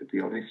with, to be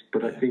honest.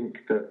 But I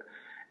think that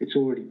it's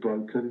already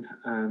broken.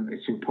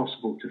 It's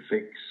impossible to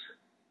fix.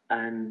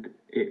 And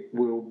it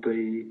will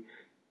be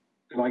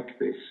like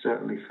this,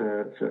 certainly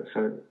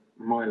for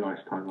my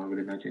lifetime, I would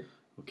imagine.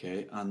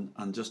 Okay,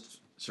 and just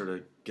sort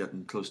of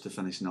getting close to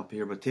finishing up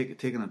here, but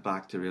taking it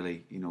back to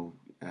really,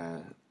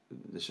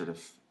 the sort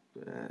of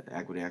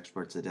equity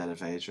experts, the debt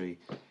advisory,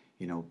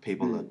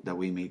 people that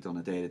we meet on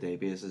a day-to-day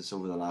basis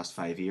over the last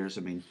 5 years.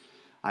 I mean,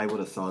 I would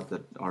have thought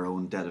that our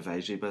own debt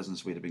advisory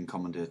business would have been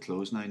coming to a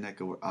close now,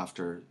 Nick,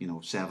 after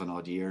 7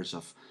 odd years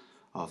of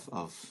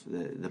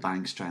the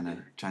banks trying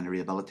to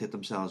rehabilitate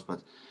themselves.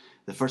 But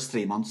the first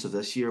 3 months of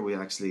this year, we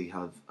actually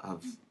have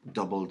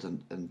doubled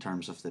in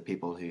terms of the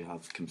people who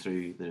have come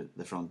through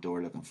the front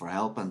door looking for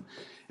help. And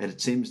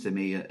it seems to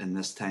me, in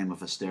this time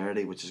of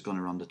austerity, which is going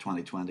to run to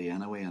 2020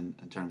 anyway, in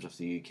terms of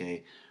the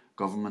UK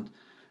government,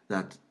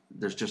 that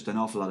there's just an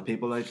awful lot of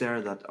people out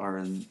there that are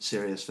in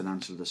serious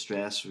financial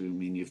distress. I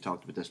mean, you've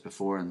talked about this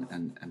before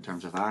in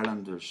terms of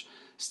Ireland. There's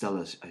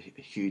still a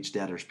huge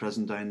debtors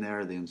prison down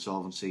there. The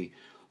insolvency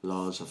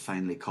laws have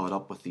finally caught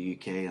up with the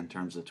UK in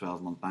terms of the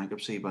 12-month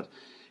bankruptcy. But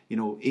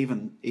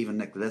even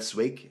Nick, this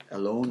week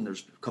alone,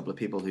 there's a couple of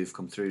people who've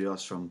come through to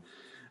us from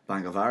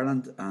Bank of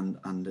Ireland,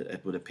 and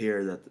it would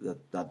appear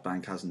that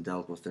bank hasn't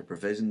dealt with their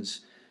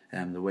provisions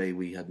the way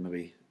we had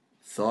maybe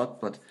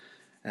thought. But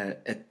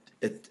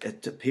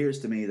it appears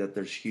to me that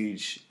there's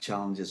huge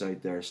challenges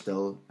out there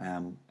still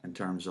in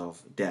terms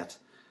of debt.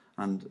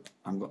 And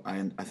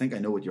I think I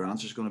know what your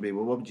answer is going to be.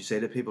 Well, what would you say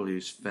to people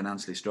who's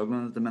financially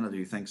struggling at the minute,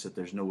 who thinks that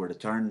there's nowhere to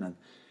turn? And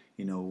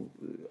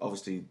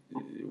obviously,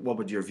 what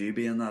would your view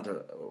be on that?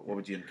 Or what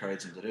would you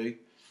encourage them to do?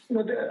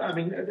 Well, I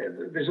mean,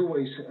 there's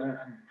always,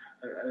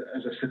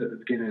 as I said at the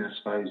beginning, I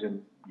suppose,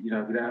 and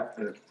without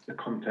the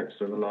context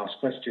of the last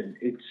question,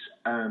 it's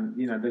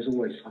there's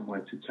always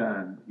somewhere to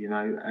turn,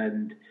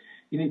 and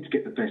you need to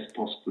get the best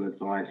possible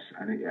advice,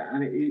 and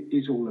it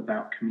is all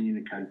about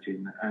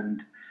communicating.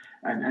 And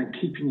and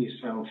keeping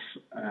yourself,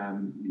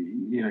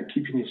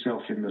 keeping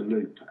yourself in the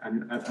loop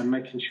and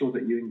making sure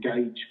that you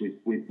engage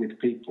with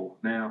people.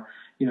 Now,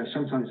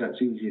 sometimes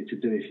that's easier to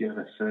do if you have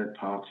a third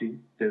party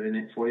doing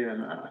it for you,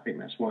 and I think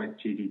that's why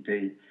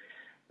GDP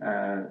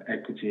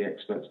equity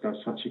experts does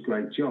such a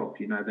great job.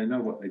 They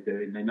know what they're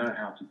doing, they know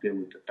how to deal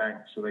with the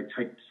banks, so they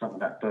take some of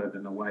that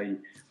burden away,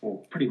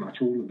 or pretty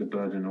much all of the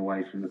burden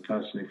away from the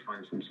person who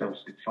finds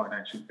themselves in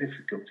financial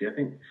difficulty. I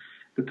think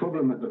the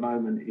problem at the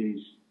moment is,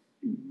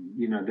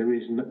 there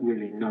is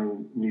really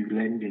no new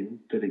lending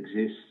that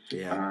exists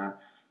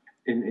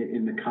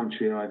in the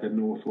country, either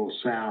north or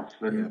south,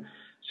 and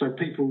so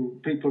people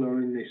are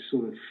in this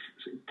sort of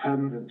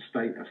permanent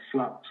state of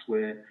flux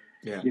where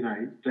they've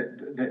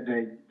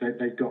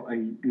got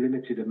a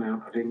limited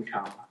amount of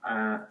income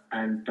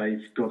and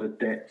they've got a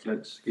debt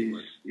that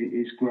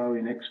is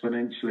growing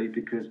exponentially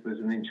because there's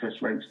an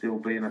interest rate still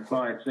being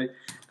applied. So,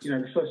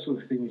 the first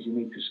sort of thing is you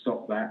need to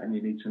stop that, and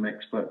you need some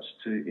experts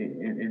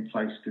in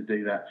place to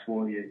do that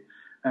for you.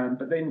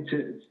 But then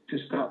to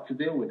start to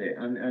deal with it,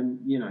 and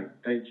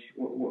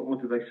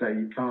what do they say?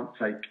 You can't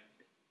take.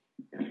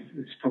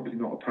 It's probably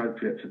not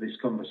appropriate for this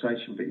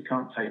conversation, but you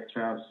can't take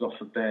trousers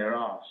off a bare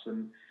arse,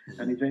 and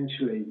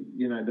eventually,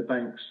 the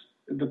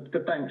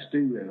banks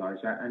do realise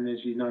that, and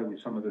as you know,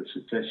 with some of the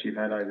success you've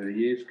had over the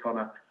years,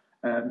 Connor,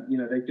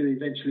 they do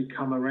eventually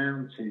come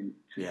around to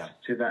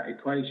that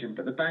equation.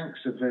 But the banks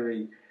are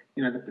very,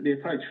 the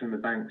approach from the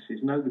banks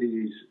is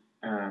nobody is,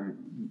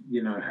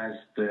 has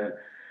the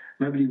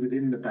nobody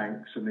within the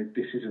banks, and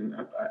this isn't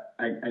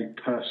a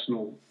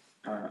personal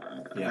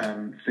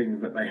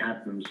thing that they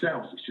have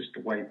themselves. It's just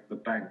the way that the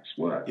banks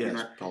work.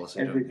 Policy.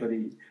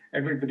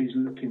 Everybody's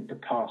looking to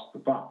pass the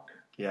buck.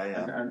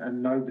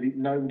 And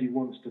nobody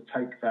wants to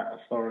take that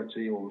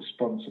authority or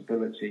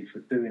responsibility for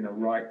doing a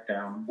write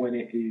down when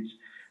it is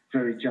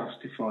very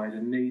justified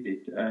and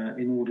needed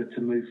in order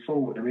to move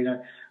forward. I mean,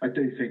 I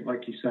do think,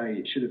 like you say,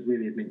 it should have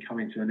really been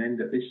coming to an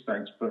end at this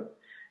stage. But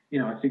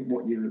I think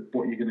what you're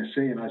going to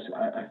see, and I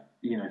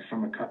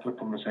from a couple of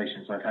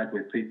conversations I've had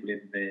with people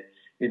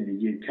in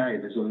the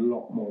UK, there's a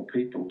lot more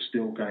people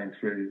still going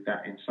through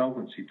that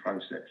insolvency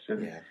process.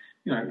 And,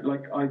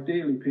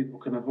 ideally people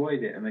can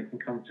avoid it and they can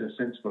come to a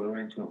sensible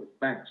arrangement with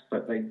banks,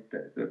 but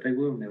they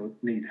will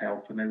need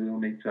help, and they will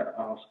need to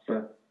ask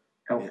for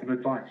help and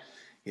advice.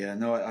 Yeah,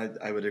 no,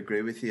 I would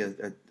agree with you.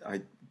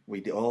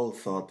 We all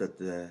thought that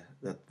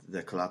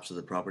the collapse of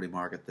the property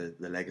market,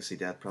 the legacy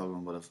debt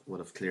problem would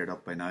have cleared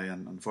up by now,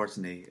 and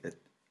unfortunately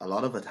a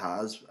lot of it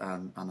has,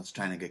 and it's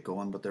trying to get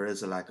going, but there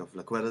is a lack of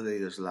liquidity,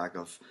 there's a lack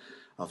of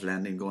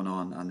lending going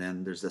on, and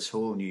then there's this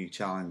whole new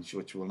challenge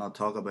which we'll not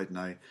talk about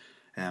now,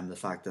 the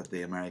fact that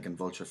the American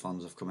vulture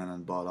funds have come in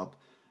and bought up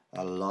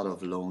a lot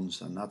of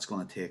loans, and that's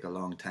going to take a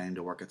long time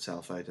to work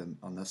itself out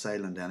on this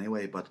island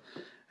anyway. But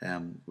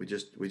we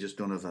just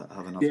don't have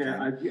enough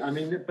time. Yeah, I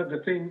mean, but the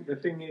thing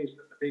is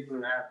that the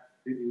people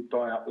who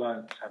buy up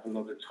loans have a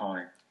lot of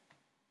time.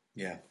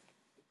 Yeah,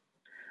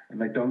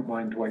 and they don't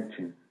mind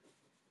waiting.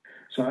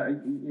 So,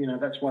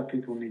 that's why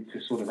people need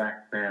to sort of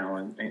act now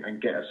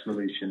and get a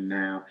solution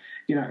now.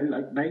 They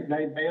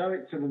owe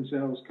it to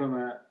themselves, kind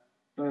of,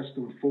 first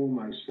and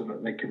foremost, so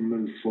that they can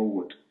move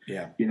forward.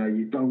 Yeah.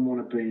 You don't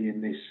want to be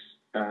in this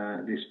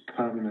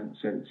permanent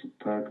sense of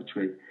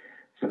purgatory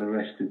for the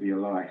rest of your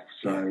life.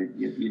 So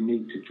you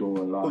need to draw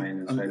a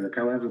line and say, look,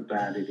 however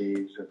bad it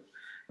is,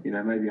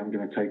 maybe I'm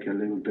going to take a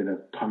little bit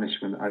of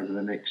punishment over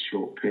the next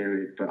short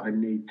period, but I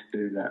need to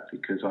do that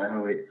because I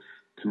owe it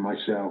to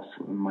myself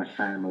and my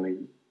family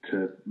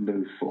to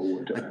move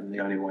forward, and the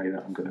only way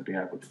that I'm going to be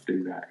able to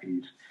do that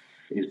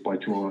is by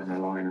drawing a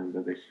line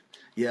under this.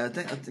 Yeah, I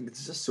think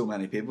it's just so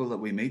many people that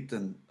we meet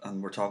and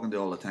we're talking to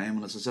all the time,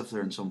 and it's as if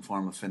they're in some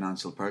form of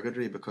financial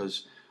purgatory,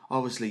 because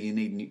obviously you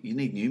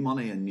need new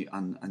money and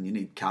you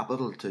need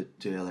capital to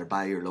either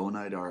buy your loan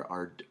out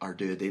or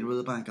do a deal with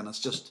the bank, and it's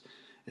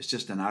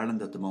just in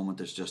Ireland at the moment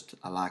there's just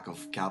a lack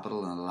of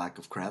capital and a lack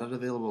of credit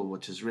available,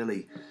 which is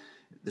really,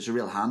 there's a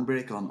real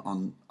handbrake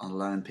on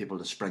allowing people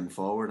to spring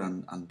forward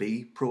and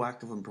be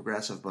proactive and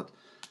progressive. But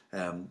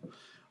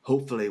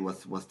hopefully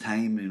with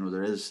time,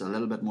 there is a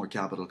little bit more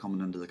capital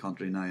coming into the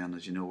country now, and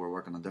as you know, we're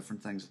working on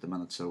different things at the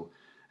minute. So,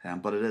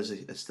 but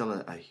it's still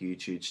a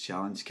huge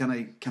challenge. Can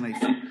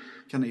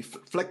I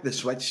flick the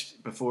switch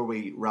before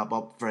we wrap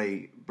up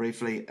very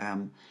briefly?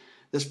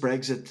 This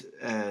Brexit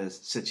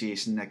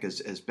situation, Nick,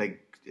 is big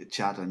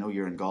chat. I know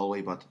you're in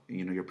Galway, but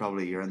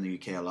you're in the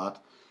UK a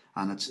lot.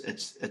 And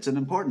it's an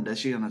important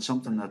issue, and it's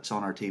something that's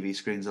on our TV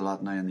screens a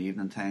lot now in the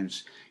evening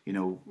times.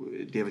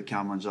 David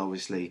Cameron's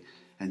obviously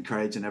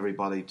encouraging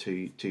everybody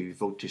to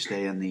vote to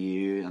stay in the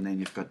EU, and then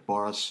you've got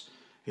Boris,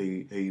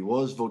 who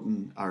was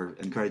voting or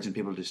encouraging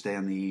people to stay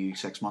in the EU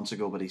 6 months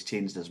ago, but he's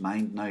changed his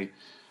mind now,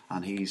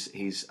 and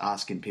he's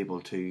asking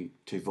people to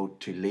vote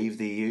to leave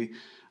the EU.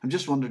 I'm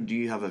just wondering, do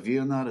you have a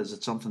view on that? Is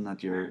it something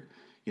that you're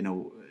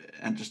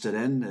interested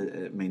in?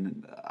 I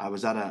mean, I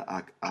was at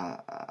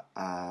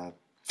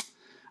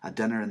a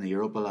dinner in the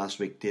Europa last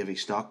week, Davy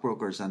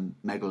Stockbrokers, and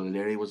Michael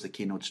O'Leary was the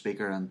keynote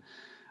speaker, and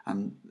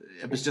And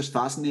it was just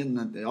fascinating.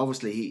 And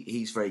obviously,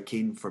 he's very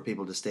keen for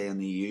people to stay in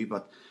the EU.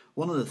 But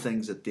one of the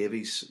things that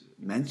Davies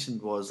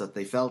mentioned was that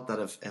they felt that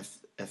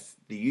if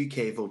the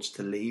UK votes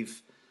to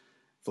leave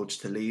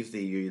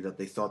the EU, that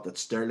they thought that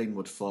sterling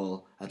would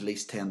fall at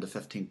least 10 to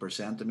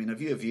 15%. I mean,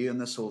 have you a view on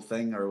this whole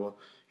thing, or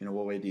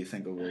what way do you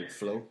think it will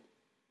flow?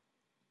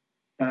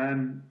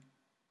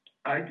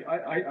 I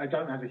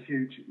don't have a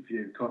huge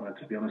view, Connor,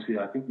 to be honest with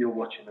you. I think you're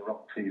watching the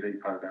wrong TV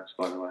programs,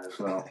 by the way, as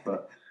well.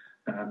 But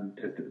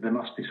there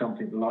must be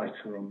something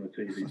lighter on the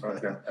TV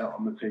program,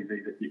 on the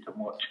TV that you can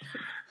watch.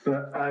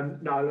 But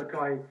no, look,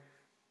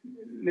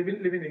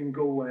 living in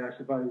Galway, I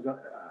suppose,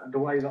 the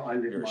way that I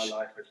live my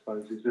life, I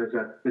suppose, is there's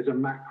a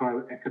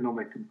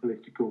macroeconomic and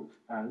political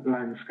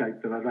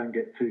landscape that I don't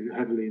get too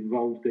heavily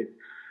involved in.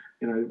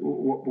 You know,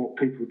 what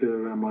people do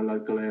around my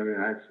local area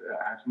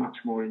has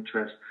much more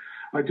interest.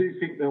 I do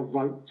think they'll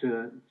vote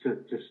to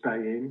stay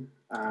in.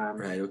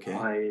 Right. Okay.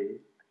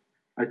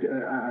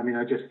 I mean,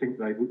 I just think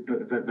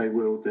that they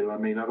will do. I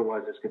mean,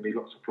 otherwise there's going to be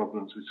lots of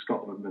problems with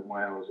Scotland and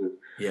Wales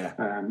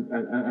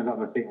and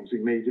other things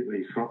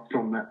immediately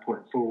from that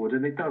point forward.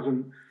 And it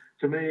doesn't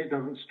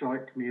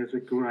strike me as a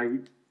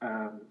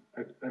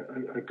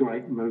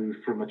great move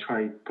from a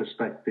trade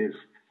perspective.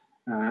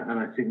 And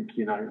I think,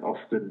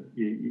 often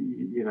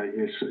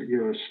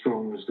you're as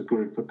strong as the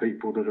group of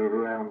people that are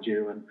around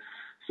you, and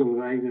sort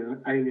of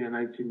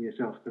alienating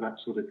yourself to that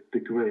sort of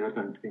degree, I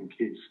don't think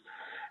is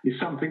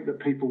something that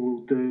people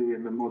will do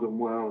in the modern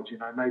world.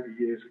 Maybe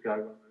years ago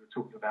when we were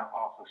talking about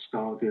Arthur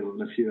Scargill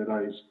and a few of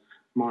those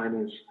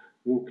miners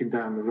walking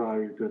down the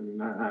road and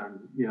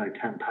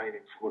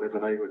campaigning for whatever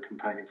they were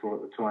campaigning for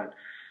at the time,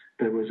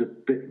 there was a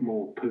bit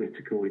more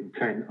political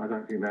intent. I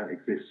don't think that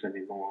exists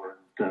anymore,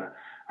 and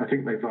I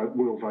think they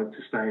will vote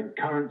to stay in.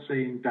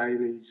 Currency in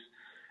dailies,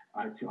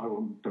 I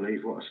wouldn't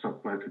believe what a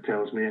stockbroker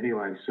tells me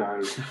anyway.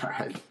 So,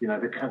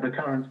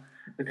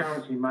 the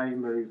currency may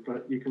move,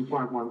 but you can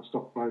find one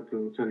stockbroker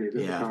who will tell you that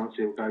the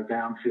currency will go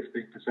down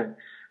 15%.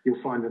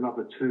 You'll find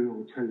another two who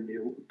will tell you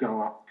it will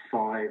go up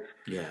 5%.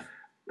 Yeah.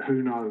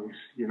 Who knows?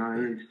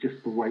 It's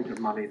just the weight of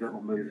money that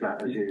will move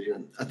that, as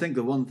usual. I think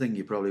the one thing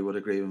you probably would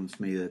agree with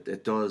me that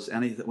it does,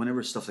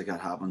 whenever stuff like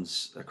that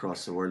happens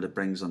across the world, it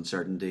brings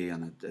uncertainty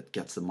and it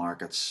gets the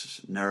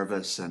markets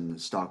nervous and the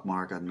stock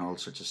market and all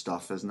sorts of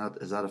stuff. Is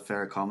that a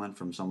fair comment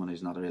from someone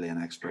who's not really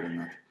an expert in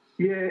that?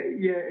 Yeah,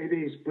 it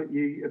is. But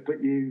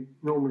you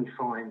normally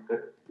find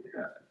that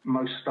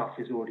most stuff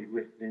is already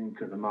written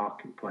into the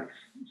marketplace.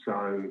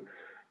 So,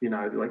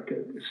 like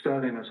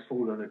sterling has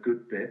fallen a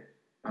good bit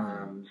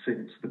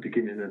since the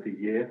beginning of the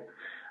year.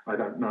 I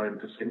don't know in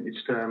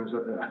percentage terms.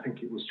 I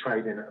think it was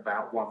trading at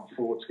about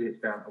 140.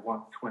 It's down to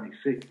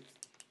 126.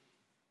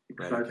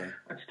 Right, so okay.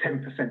 That's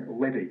 10%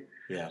 already.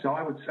 Yeah. So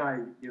I would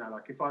say,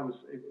 like if I was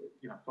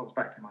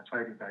back in my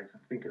trading days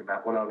and thinking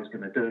about what I was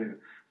going to do,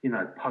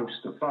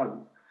 post a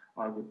vote,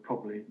 I would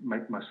probably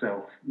make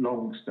myself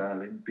long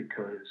sterling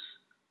because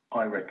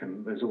I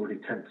reckon there's already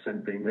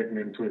 10% being written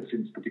into it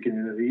since the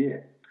beginning of the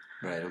year.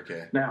 Right,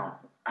 okay. Now,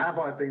 have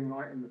I been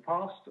right in the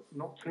past?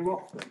 Not too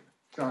often.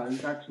 So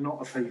that's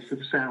not a piece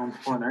of sound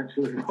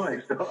financial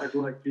advice that I'd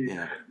like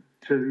you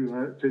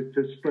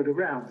to spread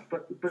around.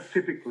 But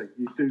typically,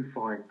 you do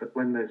find that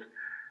when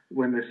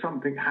there's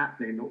something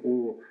happening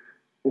or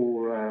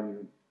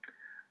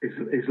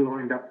is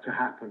lined up to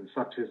happen,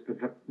 such as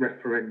the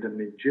referendum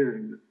in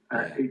June,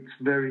 it's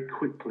very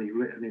quickly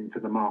written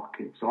into the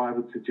market. So I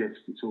would suggest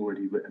it's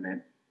already written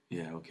in.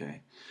 Yeah,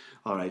 okay.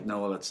 All right.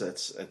 No, well, it's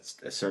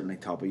certainly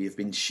top. You've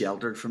been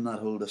sheltered from that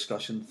whole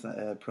discussion,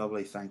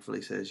 probably,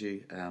 thankfully, says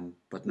you.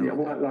 But no. Yeah,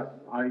 well,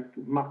 I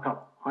muck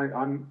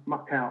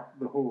out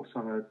the horse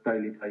on a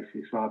daily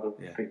basis rather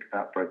than think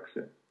about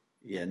Brexit.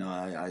 Yeah, no,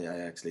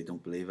 I actually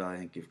don't believe it. I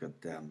think you've got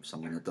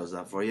someone that does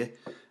that for you.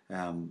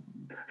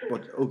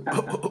 But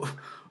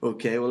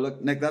okay, well,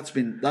 look, Nick, that's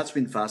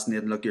been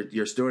fascinating. Look,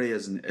 your story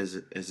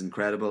is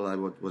incredible. I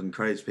would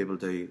encourage people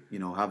to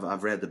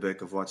I've read the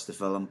book, I've watched the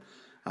film,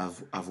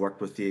 I've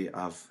worked with you.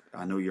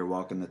 I know you're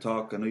walking the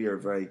talk. I know you're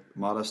very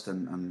modest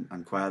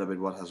and quiet about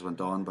what has went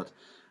on, but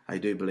I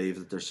do believe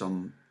that there's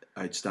some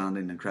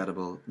outstanding,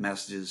 incredible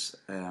messages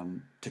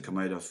to come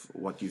out of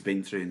what you've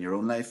been through in your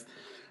own life,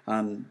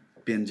 and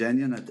being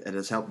genuine, it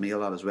has helped me a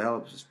lot as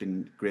well. It's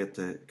been great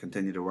to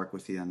continue to work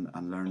with you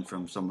and learn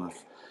from some of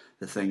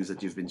the things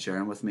that you've been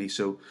sharing with me.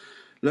 So,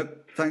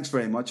 look, thanks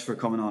very much for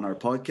coming on our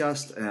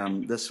podcast.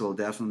 This will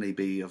definitely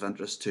be of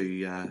interest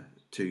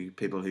to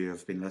people who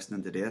have been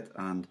listening to date,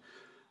 and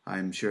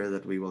I'm sure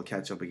that we will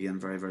catch up again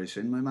very, very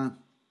soon, my man.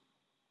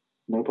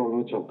 No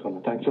problem at all,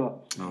 Conor. Thanks a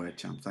lot. All right,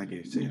 champ. Thank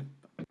you. See you.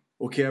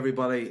 Okay,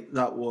 everybody,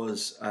 that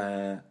was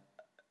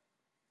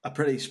a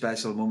pretty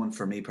special moment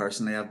for me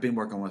personally. I've been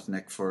working with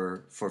Nick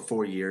for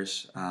 4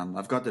 years.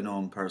 I've got to know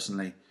him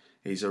personally.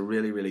 He's a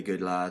really, really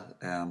good lad.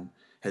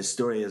 His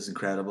story is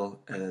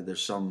incredible.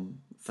 There's some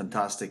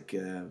fantastic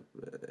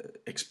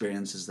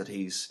experiences that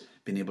he's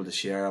been able to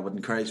share. I would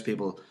encourage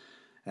people,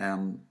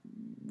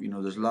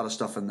 there's a lot of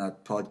stuff in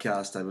that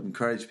podcast. I would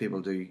encourage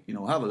people to,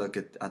 have a look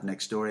at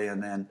Nick's story,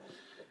 and then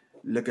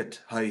look at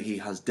how he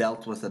has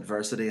dealt with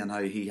adversity and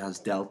how he has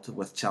dealt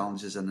with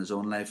challenges in his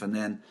own life. And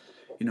then,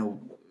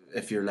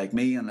 if you're like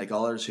me and like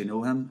others who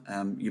know him,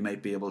 you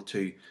might be able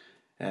to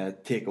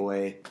take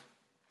away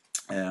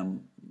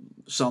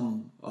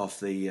some of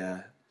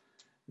the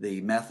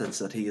methods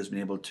that he has been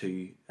able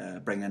to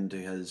bring into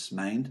his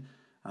mind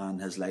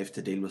and his life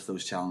to deal with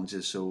those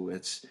challenges. So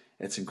it's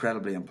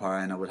incredibly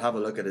empowering. I would have a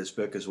look at his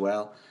book as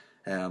well.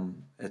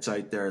 It's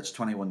out there. It's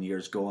 21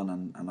 years going,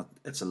 and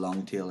it's a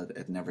long tail.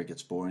 It never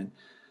gets boring.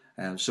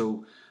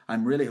 So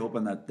I'm really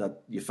hoping that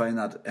you find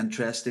that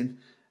interesting.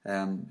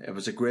 It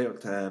was a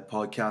great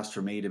podcast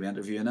for me to be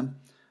interviewing him,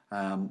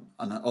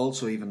 and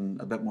also even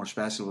a bit more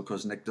special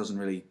because Nick doesn't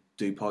really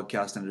do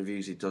podcast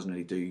interviews. He doesn't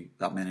really do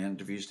that many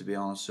interviews, to be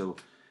honest. So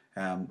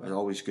it's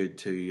always good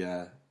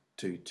to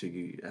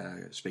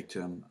speak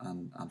to him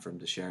and for him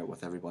to share it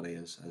with everybody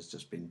has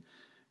just been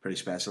pretty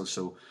special.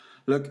 So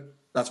look,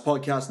 that's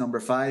podcast number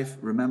 5.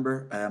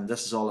 Remember,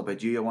 this is all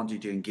about you. I want you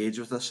to engage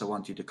with us. I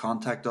want you to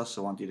contact us.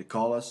 I want you to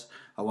call us.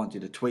 I want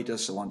you to tweet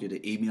us. I want you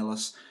to email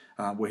us.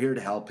 We're here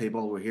to help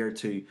people. We're here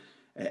to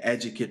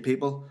educate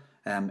people.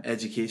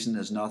 Education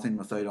is nothing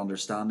without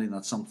understanding.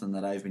 That's something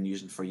that I've been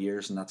using for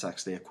years, and that's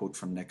actually a quote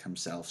from Nick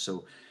himself.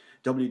 So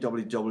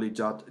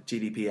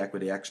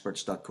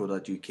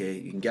www.gdpequityexperts.co.uk.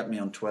 You can get me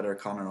on Twitter,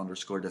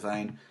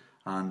 Conor_Devine,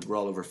 and we're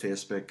all over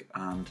Facebook,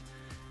 and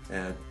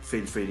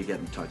feel free to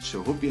get in touch.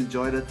 So hope you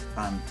enjoyed it,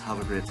 and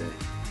have a great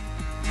day.